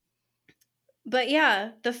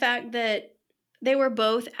yeah, the fact that they were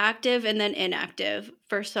both active and then inactive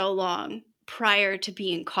for so long prior to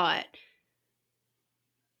being caught.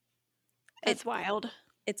 It's wild.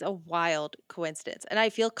 It's a wild coincidence. And I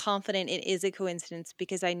feel confident it is a coincidence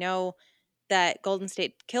because I know that Golden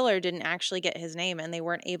State Killer didn't actually get his name and they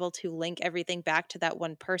weren't able to link everything back to that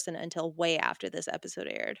one person until way after this episode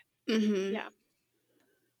aired. Yeah.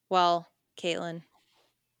 Well, Caitlin,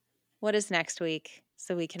 what is next week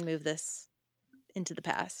so we can move this into the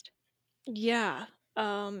past? Yeah.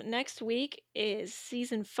 Next week is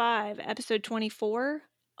season 5, episode 24,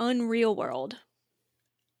 Unreal World.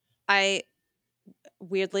 I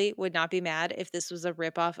weirdly would not be mad if this was a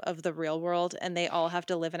ripoff of The Real World and they all have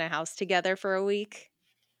to live in a house together for a week.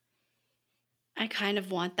 I kind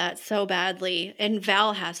of want that so badly. And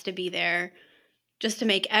Val has to be there just to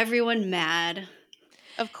make everyone mad.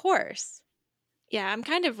 Of course. Yeah, I'm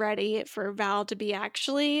kind of ready for Val to be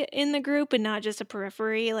actually in the group and not just a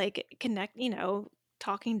periphery, like connect,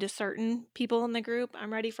 talking to certain people in the group.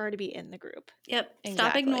 I'm ready for her to be in the group. Yep. Exactly.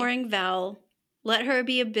 Stop ignoring Val. Let her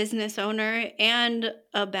be a business owner and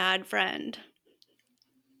a bad friend.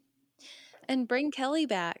 And bring Kelly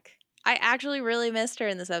back. I actually really missed her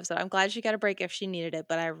in this episode. I'm glad she got a break if she needed it,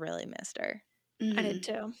 but I really missed her. Mm-hmm. I did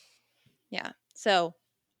too. Yeah. So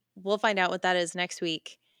we'll find out what that is next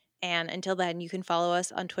week. And until then, you can follow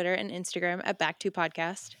us on Twitter and Instagram at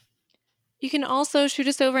Back2Podcast. You can also shoot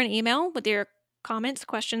us over an email with your comments,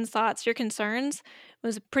 questions, thoughts, your concerns. It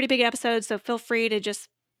was a pretty big episode, so feel free to just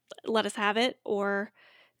let us have it or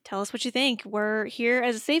tell us what you think. We're here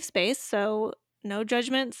as a safe space, so no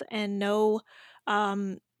judgments and no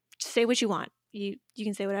say what you want. You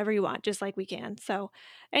can say whatever you want, just like we can. So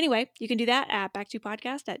anyway, you can do that at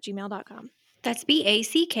back2podcast@gmail.com. That's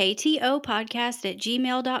BACKTO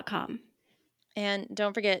podcast@gmail.com. And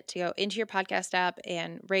don't forget to go into your podcast app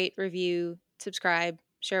and rate, review, subscribe,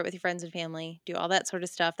 share it with your friends and family, do all that sort of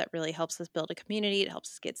stuff that really helps us build a community. It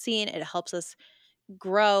helps us get seen. It helps us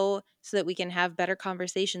grow so that we can have better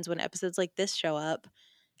conversations when episodes like this show up.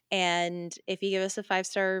 And if you give us a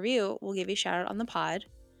 5-star review, we'll give you a shout out on the pod.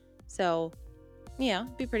 So, yeah,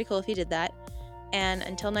 it'd be pretty cool if you did that. And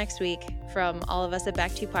until next week, from all of us at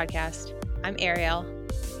Back2 Podcast, I'm Ariel.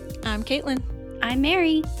 I'm Caitlin. I'm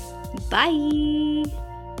Mary. Bye.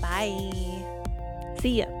 Bye.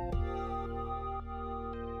 See ya.